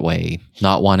all that way,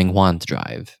 not wanting Juan to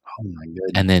drive. Oh my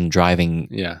goodness. And then driving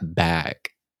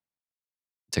back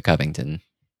to Covington.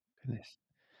 Goodness.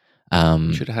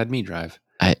 You should have had me drive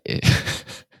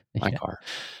my car.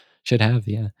 Should have,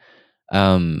 yeah.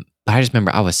 But I just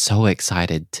remember I was so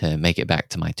excited to make it back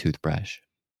to my toothbrush.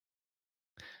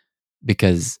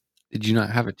 Because did you not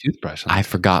have a toothbrush? I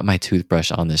forgot my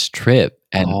toothbrush on this trip.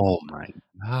 And, oh my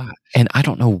gosh. And I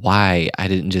don't know why I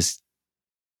didn't just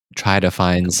try to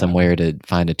find somewhere to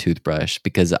find a toothbrush,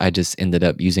 because I just ended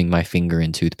up using my finger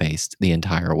in toothpaste the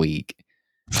entire week.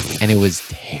 And it was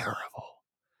terrible.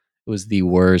 It was the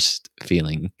worst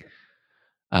feeling.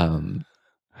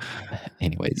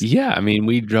 Anyways. Yeah, I mean,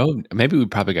 we drove. Maybe we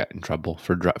probably got in trouble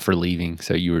for leaving.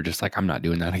 So you were just like, I'm not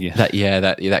doing that again.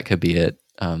 That could be it.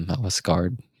 I was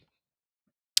scarred.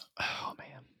 Oh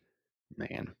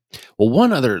man. Well,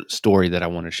 one other story that I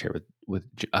want to share with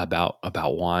about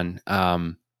Juan.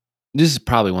 This is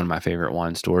probably one of my favorite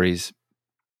Juan stories,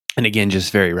 and again,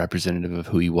 just very representative of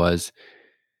who he was.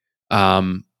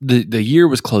 The year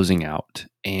was closing out,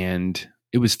 and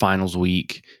it was finals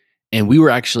week, and we were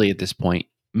actually at this point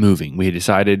moving. We had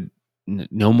decided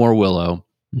no more Willow.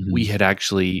 Mm-hmm. We had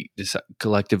actually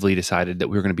collectively decided that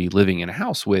we were going to be living in a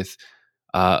house with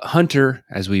Hunter,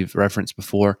 as we've referenced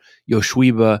before,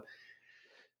 Yoshwiba,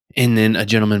 and then a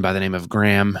gentleman by the name of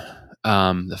Graham.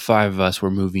 The five of us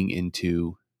were moving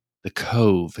into the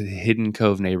Cove, the Hidden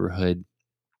Cove neighborhood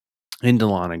in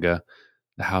Dahlonega,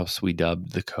 the house we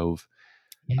dubbed the Cove.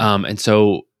 Yeah. And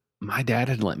so my dad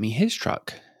had lent me his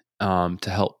truck to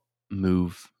help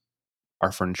move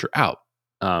our furniture out.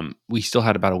 We still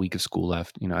had about a week of school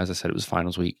left. As I said, it was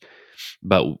finals week,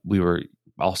 but we were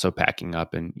also packing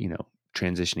up and,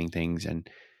 transitioning things. And,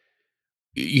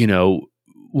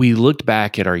 we looked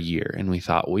back at our year and we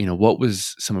thought, well, what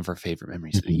was some of our favorite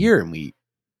memories of the year? And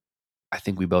I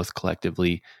think we both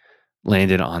collectively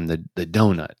landed on the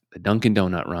donut, the Dunkin'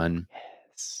 Donut run.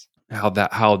 Yes.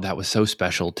 How that was so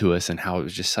special to us, and how it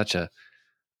was just such a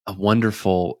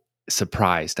wonderful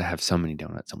surprise to have so many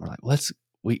donuts. And we're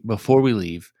like, before we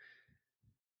leave,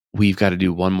 we've got to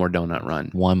do one more donut run.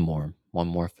 One more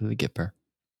for the Gipper.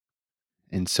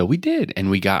 And so we did, and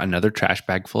we got another trash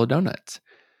bag full of donuts.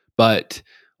 But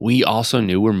we also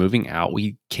knew we're moving out.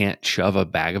 We can't shove a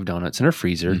bag of donuts in our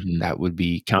freezer. Mm-hmm. That would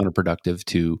be counterproductive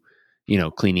to,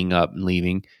 cleaning up and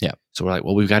leaving. Yeah. So we're like,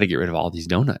 well, we've got to get rid of all these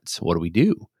donuts. What do we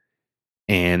do?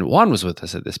 And Juan was with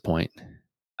us at this point.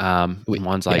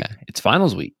 Juan's like, it's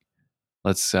finals week.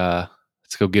 Let's go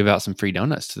give out some free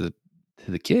donuts to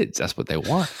the kids. That's what they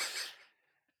want.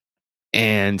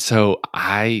 And so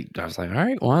I was like, all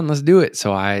right, Juan, let's do it.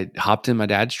 So I hopped in my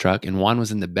dad's truck, and Juan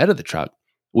was in the bed of the truck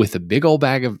with a big old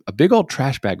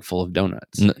trash bag full of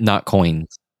donuts, Not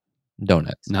coins,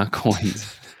 donuts. not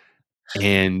coins.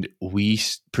 And we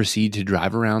proceed to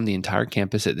drive around the entire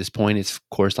campus. At this point, it's of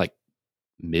course like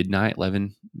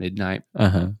 11 midnight,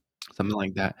 something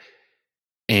like that.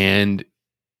 And,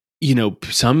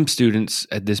 some students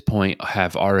at this point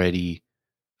have already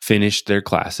finished their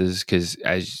classes, because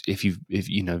if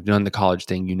you've done the college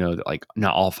thing, that like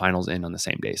not all finals end on the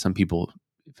same day. Some people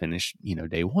finish,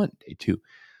 day one, day two.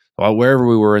 Well, wherever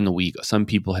we were in the week, some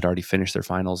people had already finished their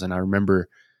finals. And I remember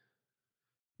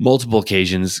multiple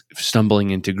occasions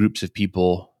stumbling into groups of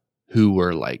people who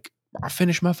were like, I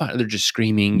finished my final. They're just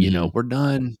screaming, we're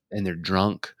done. And they're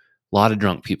drunk, a lot of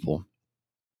drunk people.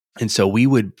 And so I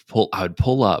would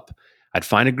pull up, I'd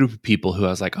find a group of people who I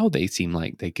was like, oh, they seem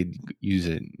like they could use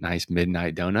a nice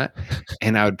midnight donut.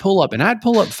 And I would pull up, and I'd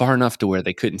pull up far enough to where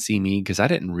they couldn't see me, because I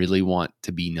didn't really want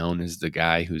to be known as the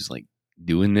guy who's like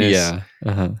doing this. Yeah.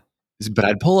 But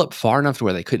I'd pull up far enough to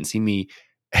where they couldn't see me,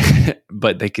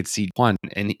 but they could see Juan.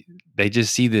 And they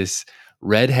just see this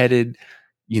redheaded,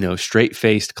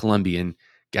 straight-faced Colombian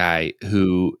guy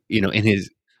who, in his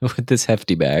With this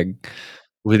hefty bag.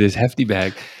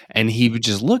 And he would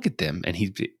just look at them, and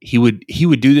he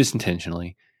would do this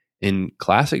intentionally in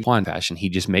classic Juan fashion.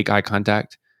 He'd just make eye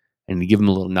contact, and he'd give him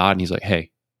a little nod, and he's like,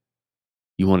 hey,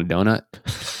 you want a donut?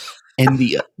 And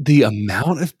the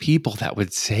amount of people that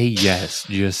would say yes,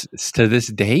 just to this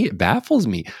day, it baffles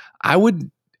me. I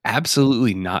would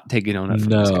absolutely not take a donut from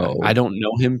this guy. I don't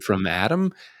know him from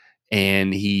Adam,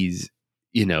 and he's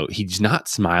not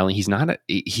smiling.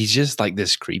 He's just like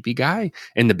this creepy guy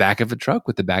in the back of a truck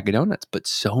with a bag of donuts. But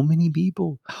so many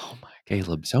people, oh my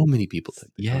Caleb, so many people took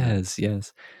the donut.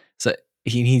 Yes. So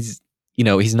he's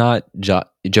not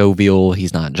jovial.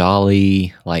 He's not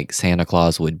jolly like Santa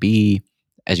Claus would be.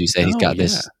 As you said, he's got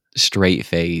this straight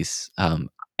face.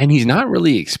 And he's not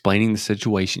really explaining the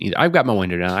situation either. I've got my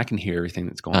window down. I can hear everything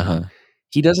that's going on.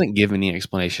 He doesn't give any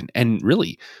explanation. And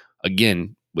really,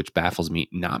 again, which baffles me,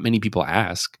 not many people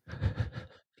ask.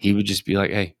 He would just be like,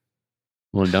 hey,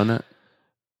 want a donut?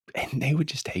 And they would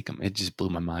just take them. It just blew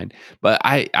my mind. But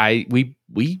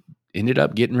we ended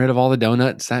up getting rid of all the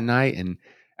donuts that night. And,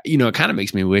 it kind of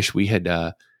makes me wish we had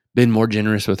been more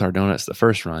generous with our donuts the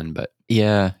first run. But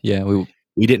yeah.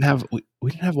 We didn't have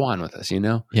Juan with us,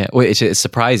 Yeah, well, it's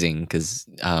surprising because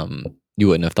you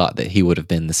wouldn't have thought that he would have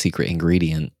been the secret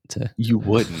ingredient. You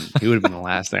wouldn't. He would have been the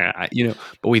last thing.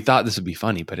 But we thought this would be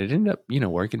funny, but it ended up,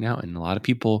 working out, and a lot of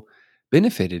people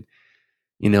benefited,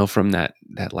 from that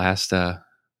last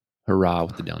hurrah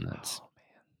with the donuts. Oh,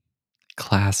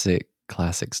 man.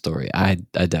 Classic story. I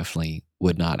definitely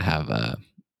would not have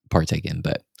partaken,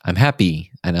 but I'm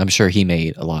happy, and I'm sure he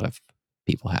made a lot of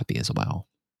people happy as well.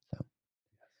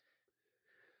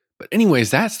 But anyways,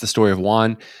 that's the story of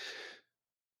Juan.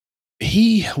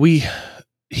 He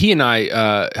and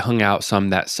I hung out some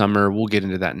that summer. We'll get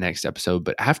into that next episode.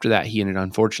 But after that, he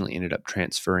unfortunately ended up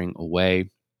transferring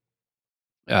away.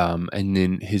 And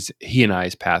then he and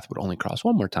I's path would only cross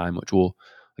one more time, which we'll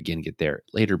again get there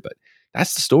later. But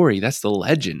that's the story. That's the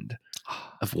legend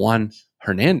of Juan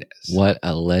Hernandez. What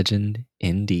a legend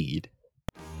indeed.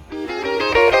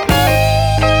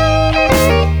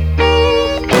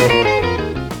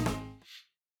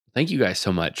 Thank you guys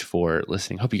so much for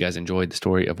listening. Hope you guys enjoyed the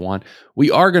story of Juan.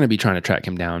 We are going to be trying to track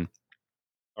him down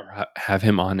or have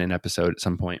him on an episode at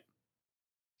some point.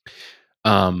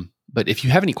 But if you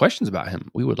have any questions about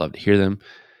him, we would love to hear them,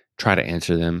 try to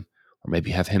answer them, or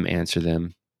maybe have him answer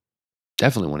them.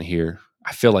 Definitely want to hear.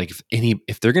 I feel like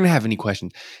if they're going to have any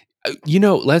questions,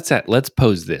 let's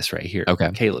pose this right here. Okay.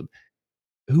 Caleb,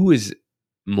 who is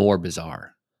more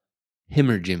bizarre, him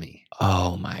or Jimmy?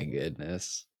 Oh my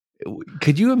goodness.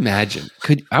 Could you imagine?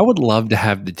 I would love to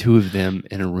have the two of them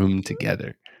in a room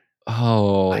together.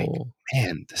 Oh,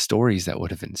 man, the stories that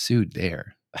would have ensued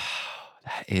there.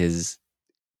 That is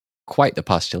quite the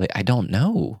postulate. I don't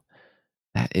know.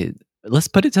 Let's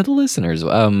put it to the listeners.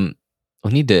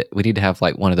 We need to have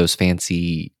like one of those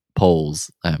fancy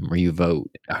polls where you vote.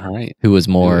 All right. Who was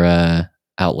more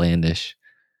outlandish?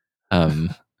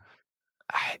 That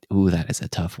is a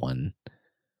tough one.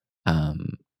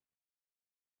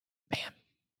 Man,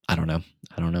 I don't know.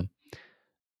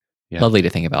 Yeah. Lovely to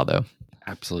think about, though.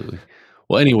 Absolutely.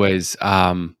 Well, anyways,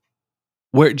 Caleb,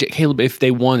 if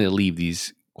they want to leave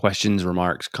these questions,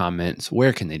 remarks, comments,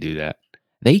 where can they do that?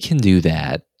 They can do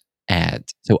that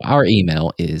so our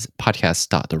email is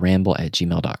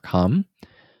podcast.theramble@gmail.com.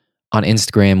 On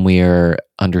Instagram, we're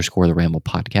 _the Ramble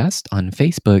Podcast. On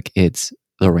Facebook, it's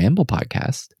The Ramble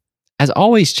Podcast. As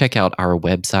always, check out our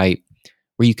website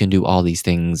where you can do all these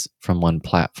things from one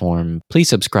platform. Please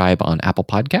subscribe on Apple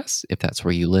Podcasts if that's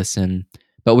where you listen.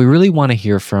 But we really want to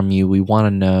hear from you. We want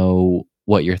to know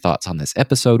what your thoughts on this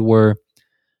episode were.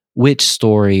 Which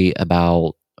story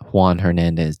about Juan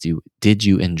Hernandez did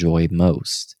you enjoy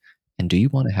most? And do you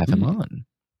want to have him on?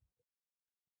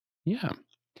 Yeah.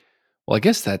 Well, I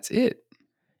guess that's it.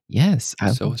 Yes.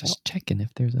 I So was just checking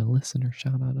if there's a listener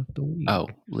shout out of the week. Oh,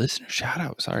 listener shout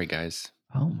out. Sorry, guys.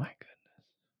 Oh my goodness.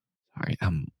 Sorry,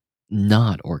 I'm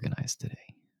not organized today.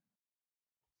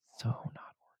 So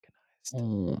not organized.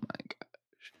 Oh my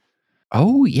gosh.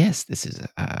 Oh yes, this is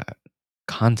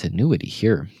continuity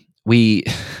here. We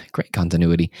great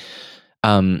continuity.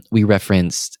 We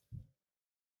referenced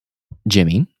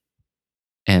Jimmy,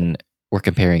 and we're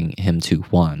comparing him to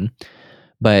Juan.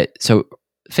 But so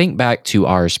think back to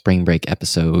our spring break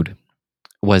episode.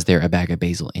 Was there a bag of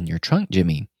basil in your trunk,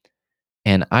 Jimmy?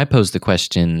 And I posed the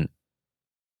question,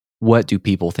 what do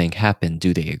people think happened?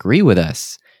 Do they agree with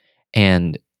us?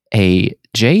 And a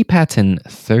J Patton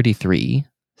 33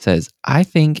 says, I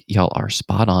think y'all are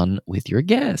spot on with your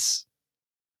guess.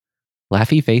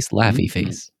 Laughy face, laughy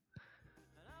face.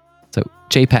 So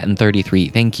J Patton 33,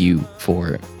 thank you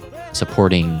for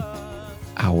supporting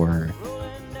our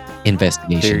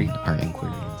investigation, our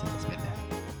inquiry into this matter.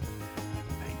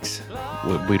 Thanks.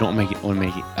 We don't we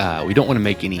don't want to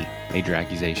make any major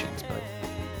accusations, but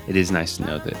it is nice to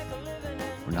know that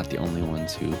we're not the only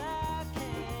ones who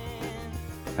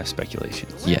have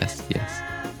speculations. Yes.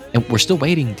 And we're still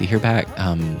waiting to hear back,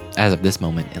 as of this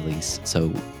moment at least.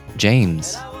 So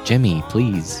James, Jimmy,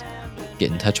 please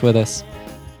get in touch with us.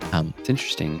 It's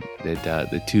interesting that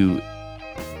the two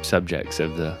subjects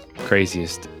of the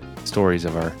craziest stories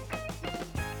of our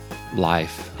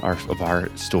life, of our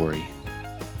story,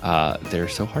 they're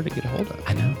so hard to get a hold of.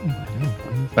 I know.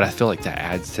 But I feel like that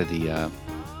adds to the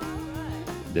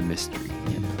mystery.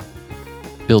 Yeah.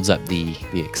 Builds up the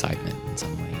excitement in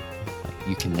some way. Like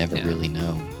you can never really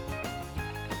know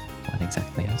what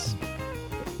exactly is.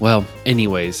 Well,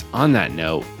 anyways, on that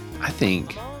note, I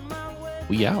think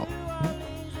we out.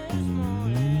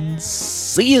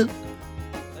 See ya.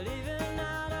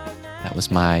 That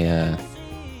was my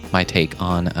my take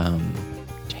on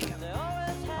Jacob.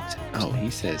 Oh, he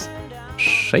says,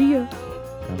 "See ya."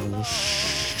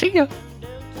 See ya.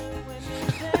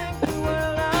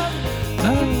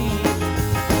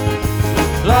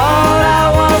 Lord, I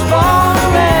was born a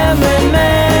rambling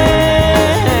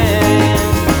man,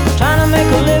 trying to make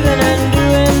a living and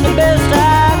doing the best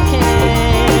I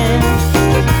can.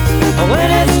 But when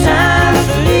it's time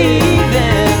for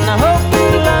leaving, I hope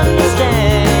you'll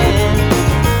understand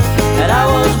that I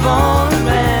was born a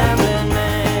rambling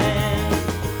man.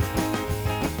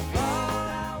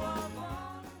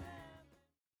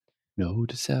 Know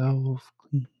to self,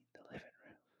 clean the living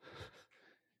room.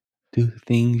 Do the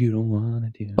things you don't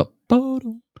want to do.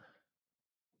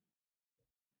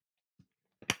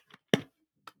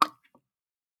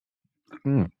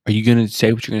 Are you gonna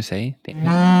say what you're gonna say? Damn.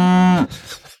 I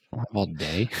don't have all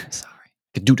day. Sorry.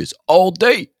 Could do this all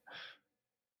day.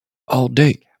 All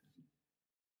day.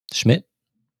 Schmidt?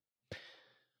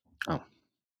 Oh.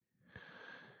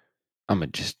 I'm gonna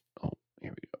just. Oh,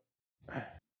 here we go.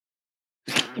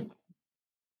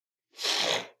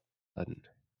 Sudden.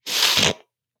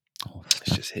 Oh,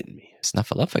 It's just hitting me.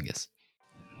 Snuffleupagus.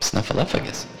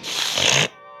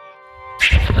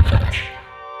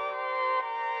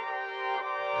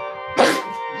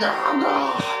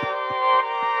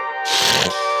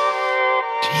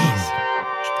 Jeez.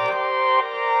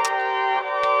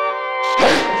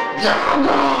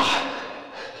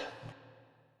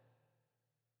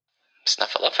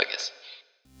 Snuffleupagus.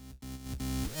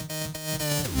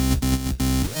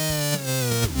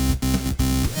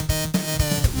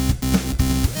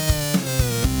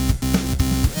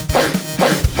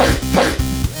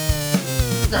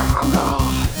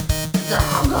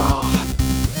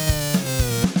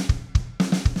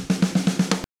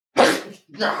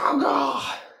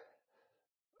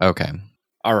 Okay.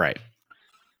 All right.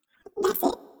 That's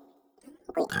it.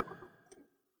 We out.